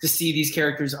to see these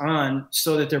characters on,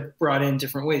 so that they're brought in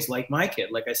different ways. Like my kid,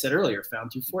 like I said earlier,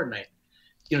 found through Fortnite.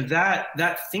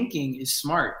 That thinking is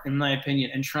smart, in my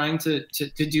opinion, and trying to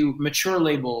do mature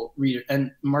label reader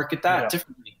and market that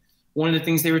differently. One of the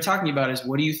things they were talking about is,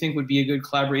 what do you think would be a good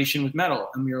collaboration with metal?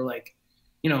 And we were like,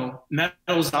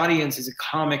 metal's audience is a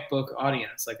comic book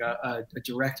audience, like a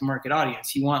direct market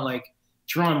audience. You want like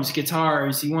drums,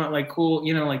 guitars, you want like cool,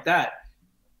 like that.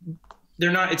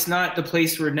 It's not the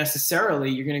place where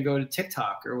necessarily you're going to go to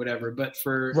TikTok or whatever, but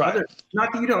for other,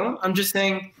 not that you don't, I'm just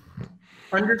saying,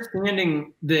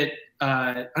 understanding the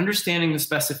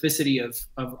specificity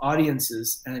of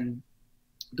audiences and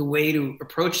the way to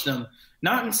approach them,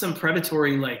 not in some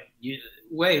predatory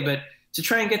way, but to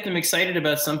try and get them excited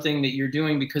about something that you're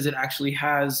doing because it actually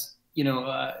has,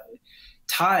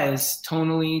 ties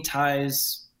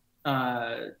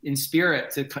in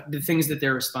spirit to the things that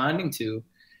they're responding to,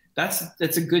 that's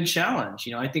a good challenge.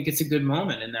 I think it's a good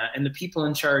moment in that, and the people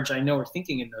in charge I know are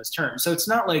thinking in those terms. So it's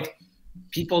not like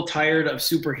people tired of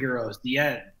superheroes, the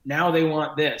end, now they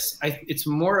want this. It's a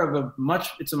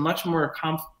much more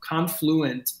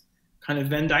confluent kind of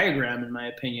Venn diagram, in my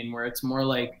opinion, where it's more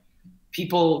like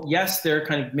people, yes, they're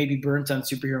kind of maybe burnt on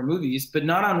superhero movies, but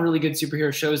not on really good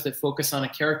superhero shows that focus on a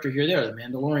character here or there. The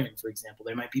Mandalorian, for example,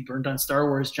 they might be burnt on Star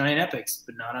Wars giant epics,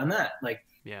 but not on that. Like,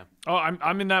 yeah. Oh,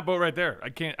 I'm in that boat right there.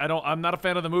 I'm not a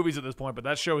fan of the movies at this point, but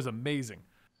that show is amazing.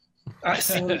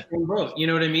 Same boat, you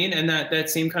know what I mean? And that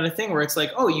same kind of thing where it's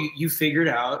like, oh, you figured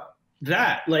out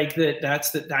that, like,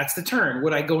 that's the turn.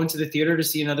 Would I go into the theater to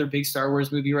see another big Star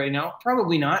Wars movie right now?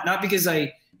 Probably not. Not because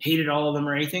I hated all of them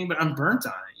or anything, but I'm burnt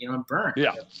on it. I'm burnt.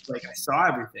 Yeah. Like, I saw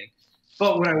everything.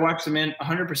 But when I watch them in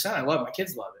 100%, I love it. My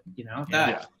kids love it.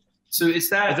 Yeah. So it's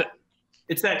that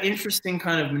interesting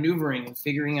kind of maneuvering and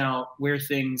figuring out where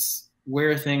things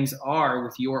are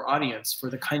with your audience for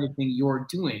the kind of thing you're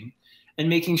doing, and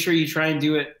making sure you try and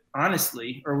do it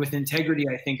honestly or with integrity,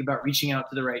 I think, about reaching out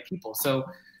to the right people. So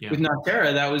with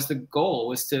Nocterra, that was the goal,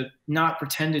 was to not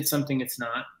pretend it's something it's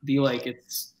not. Be like,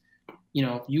 it's,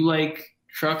 you like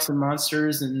trucks and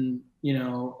monsters and,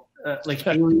 like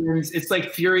aliens. It's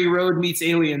like Fury Road meets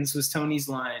Aliens was Tony's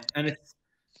line. And it's,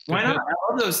 why not?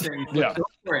 I love those things. Yeah. Go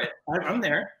for it. I'm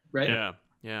there, right? Yeah,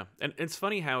 yeah. And it's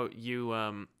funny how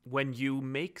you, when you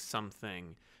make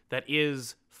something that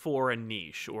is for a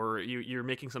niche, or you're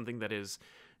making something that is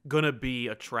going to be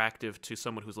attractive to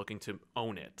someone who's looking to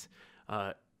own it,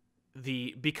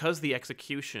 because the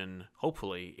execution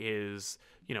hopefully is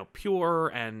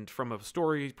pure and from a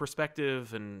story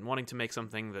perspective and wanting to make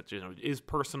something that is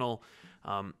personal,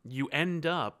 you end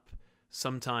up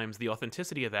sometimes the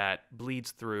authenticity of that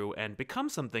bleeds through and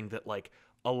becomes something that like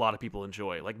a lot of people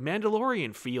enjoy. Like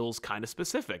Mandalorian feels kind of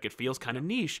specific, it feels kind of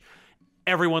niche,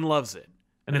 everyone loves it.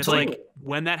 And it's like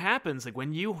when that happens, like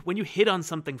when you hit on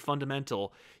something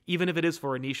fundamental, even if it is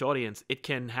for a niche audience, it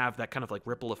can have that kind of like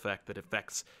ripple effect that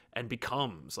affects and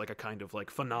becomes like a kind of like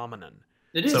phenomenon.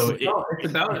 It is. So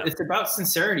it's about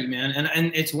sincerity, man.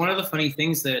 And it's one of the funny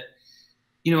things that,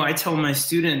 I tell my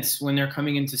students when they're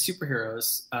coming into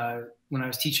superheroes, when I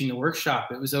was teaching the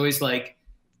workshop, it was always like,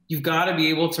 you've got to be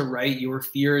able to write your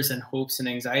fears and hopes and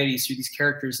anxieties through these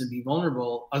characters and be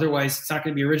vulnerable. Otherwise, it's not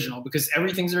going to be original because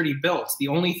everything's already built. The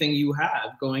only thing you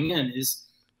have going in is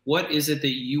what is it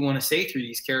that you want to say through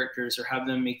these characters or have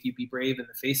them make you be brave in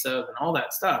the face of and all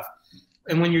that stuff.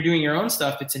 And when you're doing your own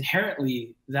stuff, it's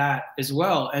inherently that as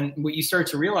well. And what you start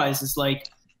to realize is like,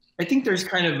 I think there's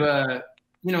kind of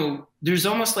there's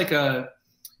almost like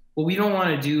we don't want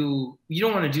to do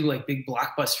like big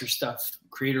blockbuster stuff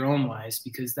creator own wise,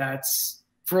 because that's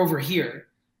for over here.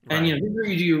 Right. And this is where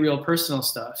you do your real personal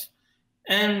stuff.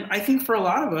 And I think for a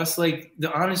lot of us, like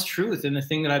the honest truth and the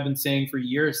thing that I've been saying for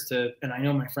years and I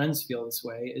know my friends feel this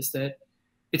way, is that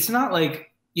it's not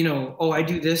like, I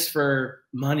do this for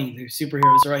money, the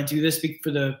superheroes, or I do this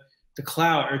for the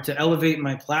clout or to elevate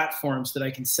my platform so that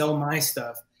I can sell my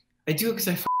stuff. I do it because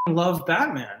I love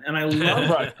Batman and I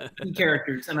love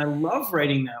characters and I love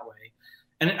writing that way.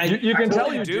 And you can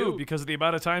tell you do because of the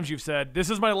amount of times you've said, this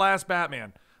is my last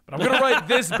Batman, but I'm going to write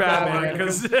this Batman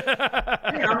because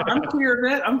I'm clear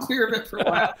of it. I'm clear of it for a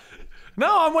while.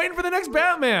 No, I'm waiting for the next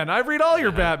Batman. I read all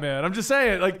your Batman. I'm just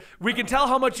saying, like, we can tell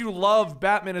how much you love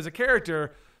Batman as a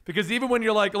character because even when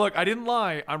you're like, look, I didn't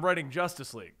lie, I'm writing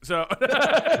Justice League. So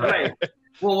right.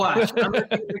 Well, watch. I'm a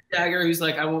Mick Jagger who's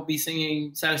like, I won't be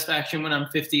singing Satisfaction when I'm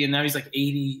 50, and now he's like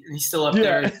 80, and he's still up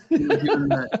there doing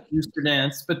that Rooster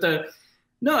dance. But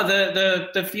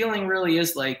the feeling really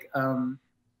is like,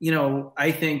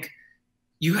 I think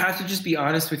you have to just be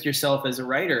honest with yourself as a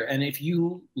writer. And if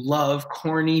you love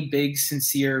corny, big,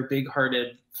 sincere,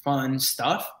 big-hearted, fun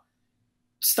stuff,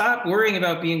 stop worrying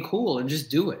about being cool and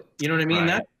just do it. You know what I mean?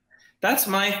 Right. That's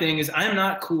my thing is I'm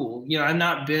not cool. I'm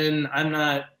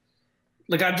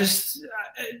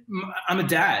a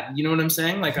dad, you know what I'm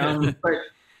saying? Like,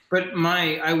 but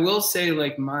I will say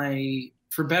like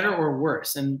for better or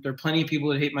worse, and there are plenty of people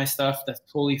that hate my stuff. That's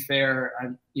totally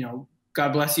fair.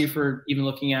 God bless you for even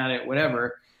looking at it,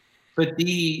 whatever. But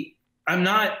I'm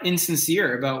not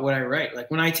insincere about what I write.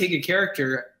 Like when I take a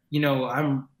character,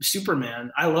 I'm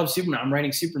Superman. I love Superman. I'm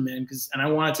writing Superman and I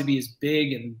want it to be as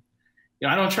big and,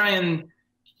 I'm not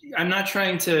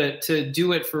trying to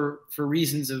do it for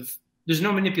reasons of, there's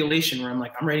no manipulation where I'm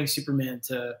like, I'm writing Superman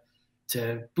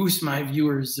to boost my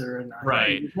viewers or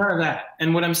none of that.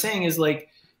 And what I'm saying is like,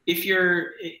 if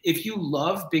you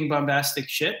love being bombastic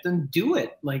shit, then do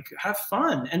it. Like have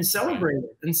fun and celebrate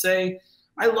it and say,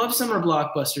 I love summer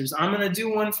blockbusters. I'm going to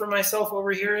do one for myself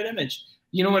over here at Image.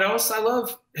 You know what else I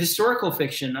love? Historical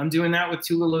fiction. I'm doing that with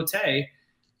Tula Lotay.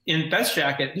 In Best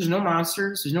Jacket, there's no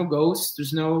monsters, there's no ghosts,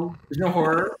 there's no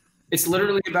horror. It's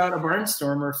literally about a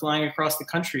barnstormer flying across the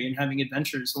country and having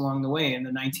adventures along the way in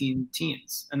the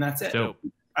 19-teens, and that's it. Dope.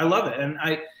 I love it, and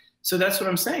so that's what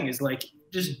I'm saying is like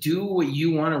just do what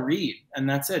you want to read, and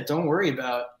that's it. Don't worry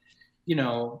about, you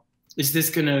know, is this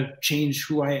going to change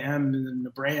who I am and the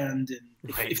brand?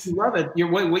 And if you love it,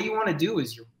 what you want to do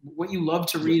is what you love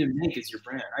to read and make is your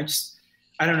brand.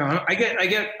 I don't know.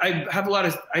 I have a lot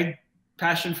of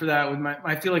passion for that with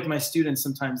I feel like my students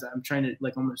sometimes I'm trying to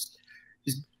like almost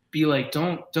just be like,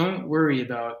 don't worry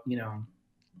about, you know,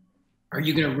 are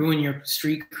you going to ruin your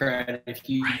street cred if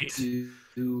you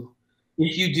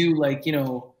do like, you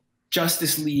know,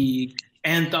 Justice League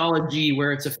anthology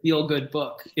where it's a feel-good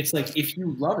book. It's like, if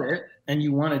you love it and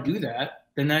you want to do that,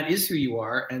 then that is who you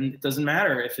are. And it doesn't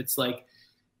matter if it's like,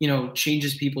 you know,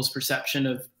 changes people's perception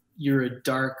of you're a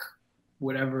dark,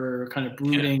 whatever kind of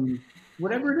brooding,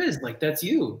 whatever it is, like that's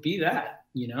you, be that,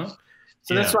 you know?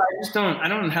 So that's why I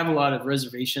don't have a lot of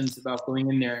reservations about going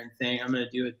in there and saying, I'm going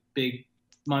to do a big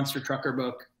monster trucker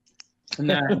book and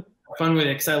that have fun with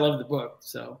it. Cause I love the book.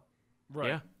 So. Right.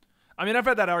 Yeah. I mean, I've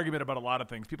had that argument about a lot of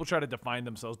things. People try to define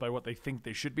themselves by what they think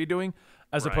they should be doing,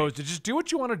 as opposed to just do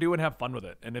what you want to do and have fun with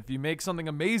it. And if you make something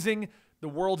amazing, the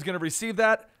world's going to receive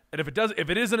that. And if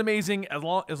it isn't amazing, as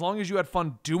long as you had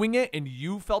fun doing it and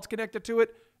you felt connected to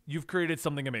it, you've created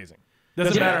something amazing.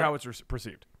 Doesn't matter how it's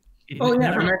perceived. Oh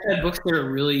yeah, I've had books that are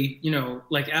really, you know,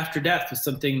 like After Death was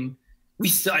something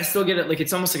I still get it. Like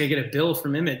it's almost like I get a bill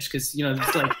from Image because, you know,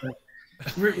 it's like.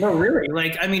 No, really.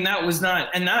 Like, I mean, that was not,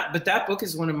 but that book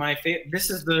is one of my favorite. This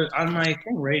is on my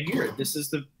thing right here. This is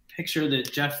the picture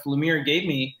that Jeff Lemire gave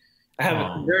me. I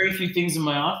have very few things in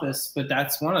my office, but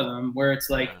that's one of them where it's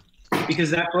like,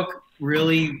 because that book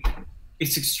really,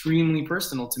 it's extremely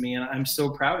personal to me and I'm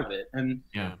so proud of it. And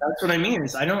that's what I mean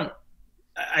is I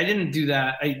didn't do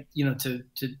that. I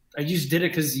just did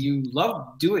it because you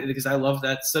love doing it because I love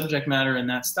that subject matter and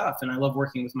that stuff. And I love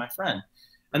working with my friend.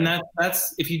 And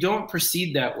that's if you don't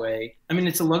proceed that way, I mean,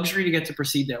 it's a luxury to get to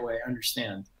proceed that way, I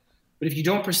understand. But if you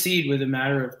don't proceed with a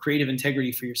matter of creative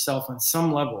integrity for yourself on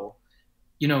some level,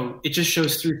 you know, it just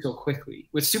shows through so quickly.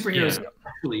 With superheroes,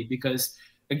 especially, because,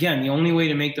 again, the only way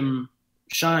to make them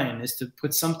shine is to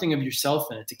put something of yourself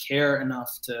in it, to care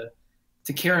enough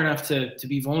to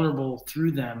be vulnerable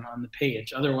through them on the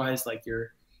page. Otherwise, like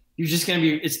you're just going to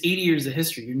be – it's 80 years of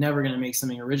history. You're never going to make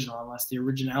something original unless the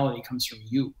originality comes from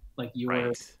you. Like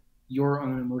your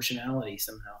own emotionality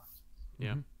somehow.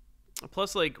 Yeah.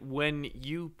 Plus, like when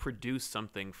you produce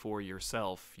something for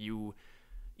yourself,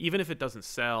 even if it doesn't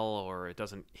sell or it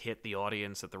doesn't hit the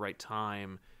audience at the right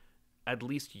time, at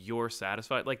least you're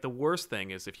satisfied. Like the worst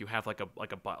thing is if you have like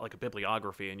a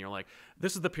bibliography and you're like,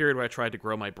 this is the period where I tried to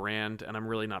grow my brand and I'm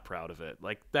really not proud of it.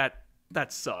 Like that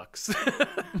sucks.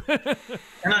 And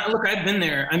look, I've been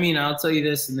there. I mean, I'll tell you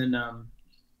this, and then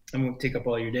I won't take up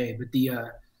all your day, but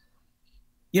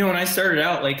you know, when I started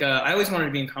out, like I always wanted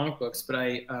to be in comic books, but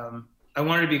I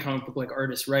wanted to be a comic book like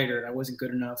artist, writer, and I wasn't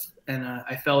good enough, and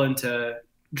I fell into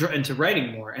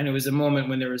writing more. And it was a moment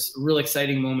when there was a real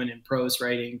exciting moment in prose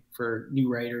writing for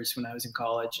new writers when I was in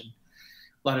college, and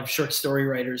a lot of short story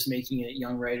writers making it,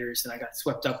 young writers, and I got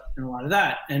swept up in a lot of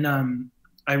that, and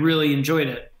I really enjoyed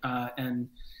it. And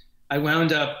I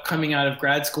wound up coming out of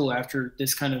grad school after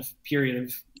this kind of period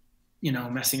of, you know,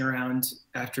 messing around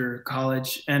after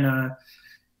college, and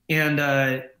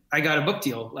I got a book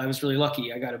deal. I was really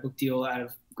lucky. I got a book deal out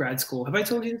of grad school. Have I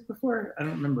told you this before? I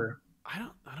don't remember. I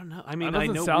don't know. I mean, I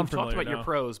know we've talked about your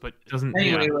prose, but it doesn't.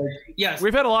 Anyway, yes,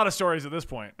 we've had a lot of stories at this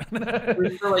point. It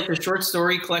was for like the short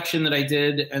story collection that I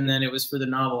did, and then it was for the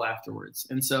novel afterwards.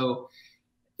 And so,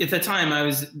 at the time, I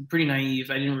was pretty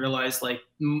naive. I didn't realize like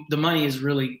the money is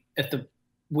really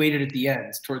weighted at the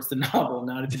end towards the novel,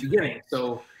 not at the beginning.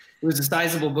 So it was a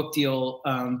sizable book deal,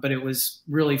 but it was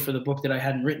really for the book that I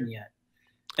hadn't written yet.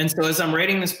 And so as I'm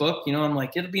writing this book, you know, I'm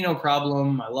like, it'll be no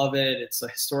problem. I love it. It's a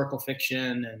historical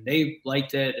fiction, and they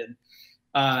liked it.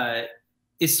 And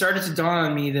it started to dawn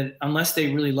on me that unless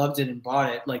they really loved it and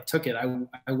bought it, like took it,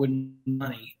 I wouldn't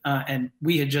money. And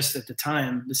we had just at the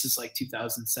time, this is like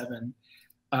 2007,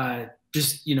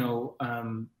 just, you know,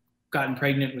 gotten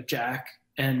pregnant with Jack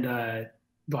and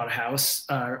bought a house,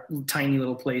 tiny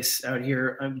little place out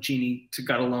here. Jeannie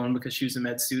got a loan because she was a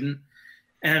med student.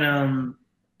 And,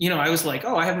 you know, I was like,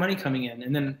 oh, I have money coming in.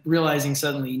 And then realizing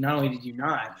suddenly, not only did you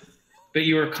not, but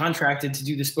you were contracted to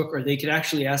do this book, or they could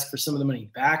actually ask for some of the money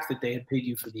back that they had paid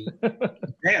you for the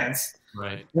advance.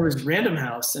 Right. There was Random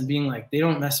House and being like, they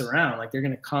don't mess around. Like, they're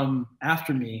going to come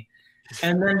after me.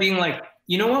 And then being like,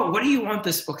 you know what do you want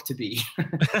this book to be?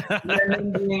 And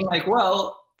then being like,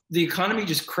 well, the economy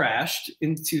just crashed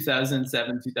in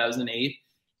 2007, 2008.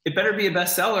 It better be a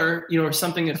bestseller, or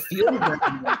something that feels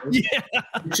that way. Yeah.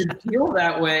 It should feel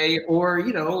that way, or,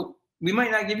 we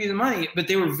might not give you the money. But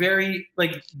they were very,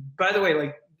 like, by the way,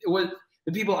 like,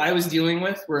 the people I was dealing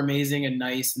with were amazing and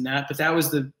nice and that, but that was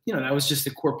that was just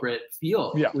the corporate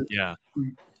feel. Yeah. Yeah.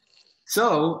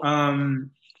 So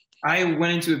I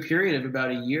went into a period of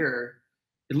about a year,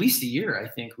 at least a year, I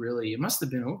think, really. It must have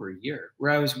been over a year,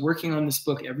 where I was working on this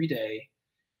book every day,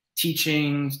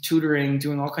 teaching, tutoring,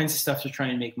 doing all kinds of stuff to try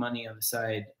and make money on the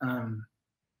side,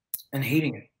 and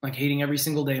hating it, like hating every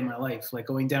single day of my life, like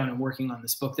going down and working on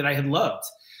this book that I had loved,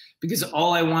 because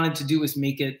all I wanted to do was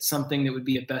make it something that would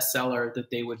be a bestseller that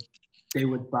they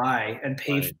would buy and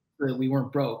pay for, so that we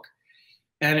weren't broke.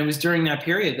 And it was during that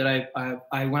period that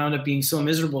I wound up being so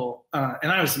miserable,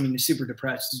 and I was super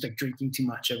depressed, just like drinking too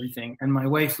much, everything. And my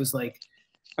wife was like,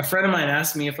 a friend of mine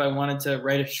asked me if I wanted to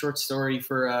write a short story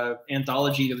for an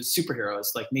anthology that was superheroes,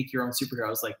 like make your own superhero. I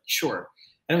was like, sure.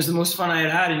 And it was the most fun I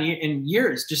had in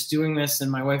years, just doing this.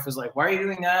 And my wife was like, why are you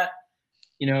doing that?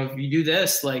 If you do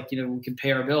this, like, we can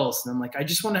pay our bills. And I'm like, I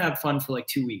just want to have fun for like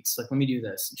 2 weeks. Like, let me do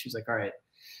this. And she was like, all right.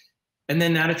 And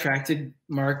then that attracted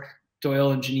Mark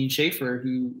Doyle and Janine Schaefer,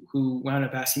 who wound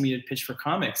up asking me to pitch for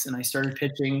comics. And I started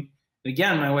pitching. And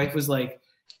again, my wife was like,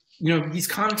 these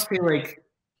comics pay like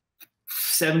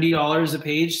 $70 a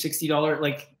page, $60.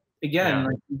 Like, again,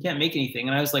 like, you can't make anything.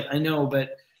 And I was like, I know,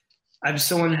 but I'm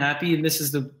so unhappy. And this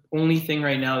is the only thing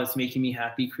right now that's making me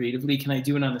happy creatively. Can I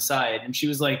do it on the side? And she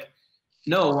was like,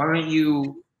 no, why don't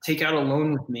you take out a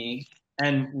loan with me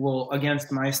and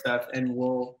against my stuff, and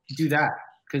we'll do that,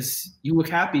 because you look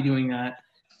happy doing that,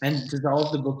 and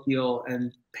dissolve the book deal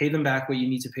and pay them back what you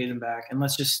need to pay them back. And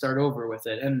let's just start over with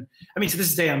it. And to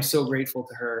this day, I'm so grateful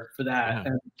to her for that. Yeah.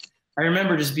 And I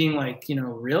remember just being like,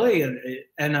 really?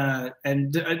 And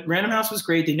Random House was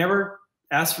great. They never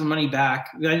asked for money back.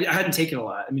 I hadn't taken a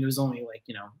lot. It was only like,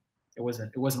 it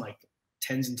wasn't like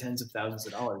tens and tens of thousands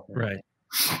of dollars. Right.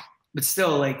 But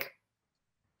still, like,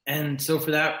 and so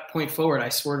for that point forward, I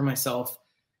swore to myself,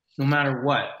 no matter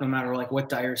like what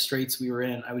dire straits we were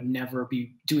in, I would never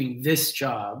be doing this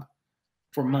job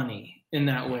for money in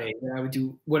that way. That I would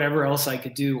do whatever else I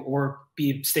could do, or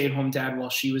be a stay-at-home dad while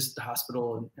she was at the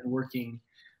hospital and working,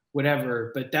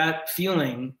 whatever. But that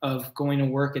feeling of going to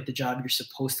work at the job you're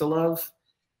supposed to love,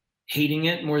 hating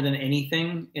it more than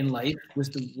anything in life, was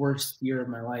the worst year of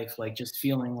my life. Like, just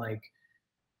feeling like,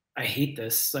 I hate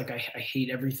this. Like, I hate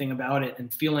everything about it,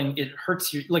 and feeling it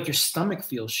hurts your stomach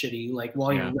feels shitty. Like,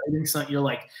 while you're writing something, you're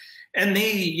like, and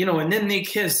they, and then they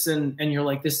kiss, and you're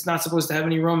like, this is not supposed to have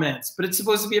any romance, but it's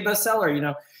supposed to be a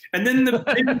bestseller, and then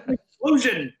the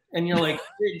explosion, and you're like,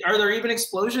 are there even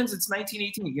explosions? It's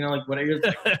 1918, like, what are you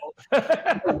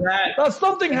that?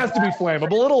 Something has to be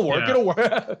flammable. It'll work. Yeah. It'll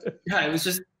work. Yeah, it was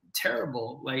just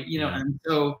terrible. Like, and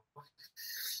so,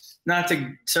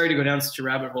 sorry to go down such a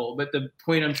rabbit hole, but the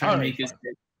point I'm trying to make is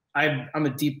that I'm a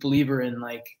deep believer in,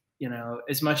 like,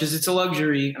 as much as it's a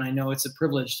luxury, and I know it's a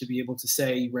privilege to be able to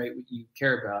say you write what you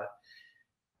care about.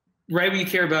 Write what you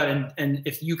care about, and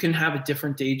if you can have a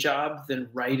different day job than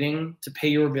writing to pay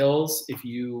your bills, if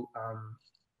you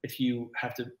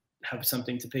have to have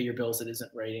something to pay your bills that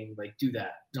isn't writing, like, do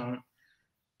that. Don't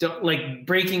like,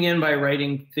 breaking in by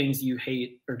writing things you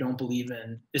hate or don't believe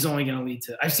in is only going to lead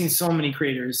to. I've seen so many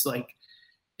creators, like,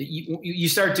 you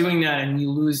start doing that and you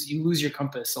lose your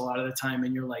compass a lot of the time,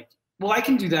 and you're like, well, I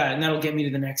can do that, and that'll get me to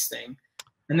the next thing,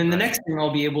 and then the next thing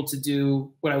I'll be able to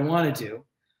do what I want to do.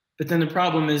 But then the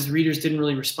problem is, readers didn't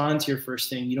really respond to your first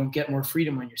thing. You don't get more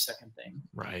freedom on your second thing,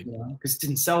 right? Because it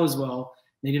didn't sell as well.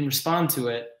 They didn't respond to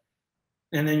it,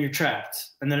 and then you're trapped.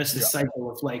 And then it's this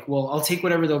cycle of like, well, I'll take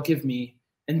whatever they'll give me,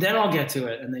 and then I'll get to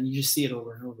it, and then you just see it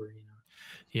over and over.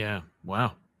 Yeah.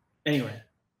 Wow. Anyway.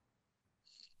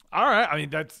 All right.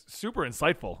 That's super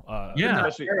insightful. Yeah.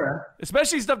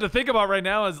 Especially stuff to think about right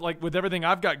now, is like, with everything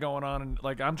I've got going on, and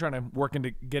like, I'm trying to work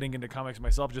into getting into comics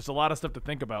myself. Just a lot of stuff to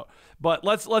think about. But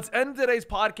let's end today's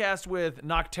podcast with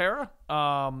Nocterra.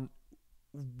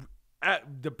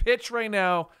 The pitch right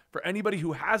now for anybody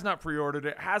who has not pre-ordered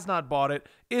it, has not bought it,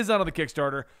 is on the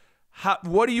Kickstarter.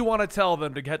 What do you want to tell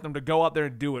them to get them to go out there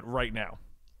and do it right now?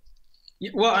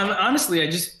 Well, honestly,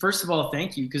 first of all,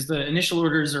 thank you, because the initial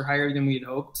orders are higher than we had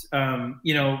hoped.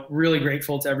 Really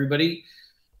grateful to everybody.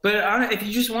 But if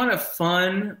you just want a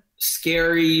fun,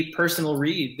 scary personal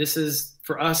read. This is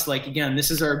for us, like, again,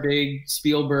 this is our big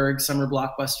Spielberg summer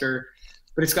blockbuster,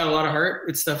 but it's got a lot of heart.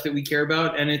 It's stuff that we care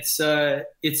about, and it's a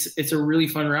really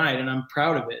fun ride, and I'm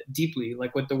proud of it deeply,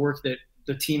 like what the work that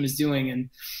the team is doing. And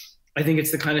I think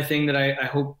it's the kind of thing that I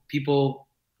hope people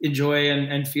enjoy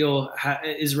and feel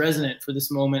is resonant for this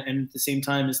moment, and at the same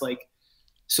time is like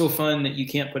so fun that you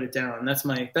can't put it down. That's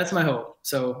my hope.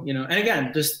 So, you know, and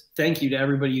again, just thank you to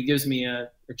everybody who gives me a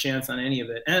chance on any of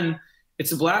it. And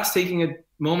it's a blast taking a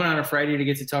moment on a Friday to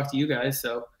get to talk to you guys.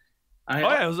 So it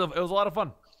was a lot of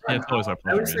fun. Yeah, it's always our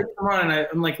pleasure. I was like, come on, and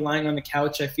I'm like lying on the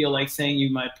couch. I feel like saying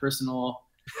you my personal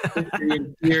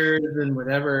fears and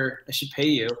whatever. I should pay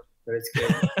you, but it's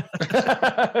good.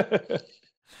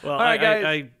 Well, all right,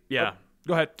 guys. Yeah.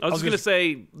 Go ahead. I was just gonna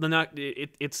say,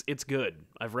 it's good.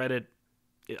 I've read it.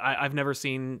 I've never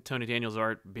seen Tony Daniel's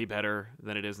art be better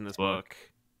than it is in this book.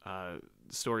 The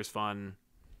story's fun.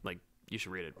 Like, you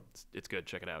should read it. It's good.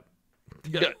 Check it out.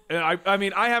 Yeah, I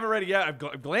mean, I haven't read it yet.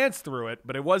 I've glanced through it,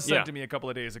 but it was sent to me a couple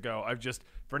of days ago.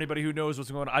 For anybody who knows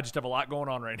what's going on, I just have a lot going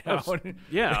on right now.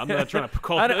 I'm not trying to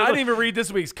call. I didn't even read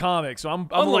this week's comic, so I'm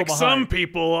a little unlike behind. some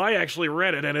people, I actually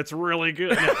read it and it's really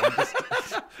good.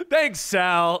 Thanks,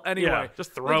 Sal. Anyway,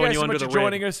 just throwing you under the ring. Thank you so much for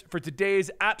joining us for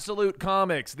today's Absolute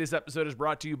Comics. This episode is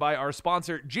brought to you by our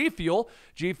sponsor, G Fuel.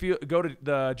 G Fuel. Go to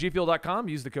the gfuel.com.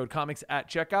 Use the code comics at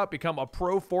checkout. Become a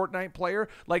pro Fortnite player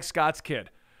like Scott's kid.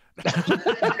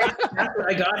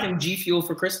 I got him G Fuel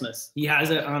for Christmas. He has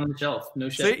it on the shelf. No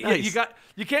shit. See, nice.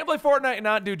 You can't play Fortnite and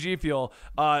not do G Fuel.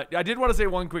 I did want to say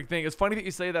one quick thing. It's funny that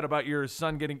you say that about your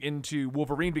son getting into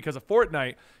Wolverine because of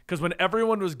Fortnite. Because when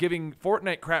everyone was giving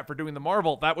Fortnite crap for doing the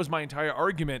Marvel, that was my entire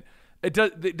argument.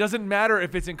 It doesn't matter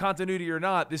if it's in continuity or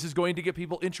not. This is going to get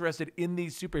people interested in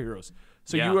these superheroes.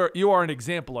 So you are an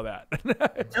example of that.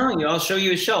 I'm telling you, I'll show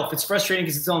you a shelf. It's frustrating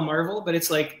because it's all Marvel, but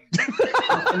it's like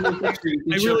I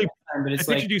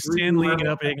pictured you Stan Lee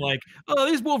up being like, "Oh,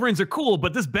 these Wolverines are cool,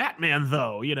 but this Batman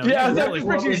though, you know." Yeah,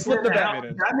 you slip the Batman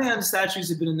in. Batman statues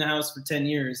have been in the house for 10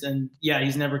 years, and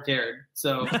he's never cared.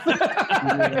 So, but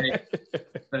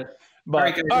all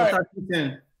right, guys, we'll talk to you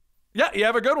soon. Yeah, you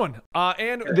have a good one.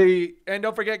 And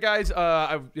don't forget, guys,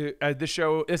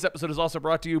 this episode is also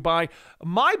brought to you by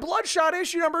My Bloodshot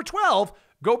issue number 12.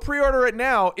 Go pre-order it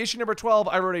now. Issue number 12,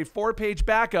 I wrote a 4-page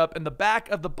backup, and the back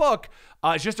of the book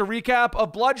is just a recap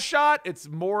of Bloodshot. It's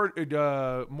more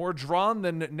drawn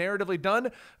than narratively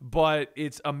done, but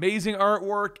it's amazing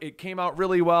artwork. It came out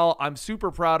really well. I'm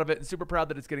super proud of it and super proud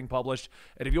that it's getting published.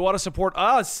 And if you want to support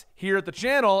us here at the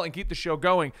channel and keep the show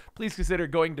going, please consider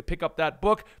going to pick up that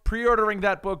book, pre-ordering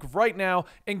that book right now,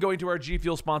 and going to our G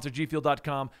Fuel sponsor,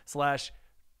 gfuel.com/,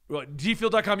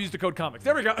 gfuel.com, use the code comics.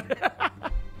 There we go.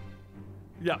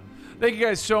 Yeah. Thank you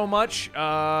guys so much.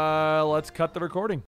 Let's cut the recording.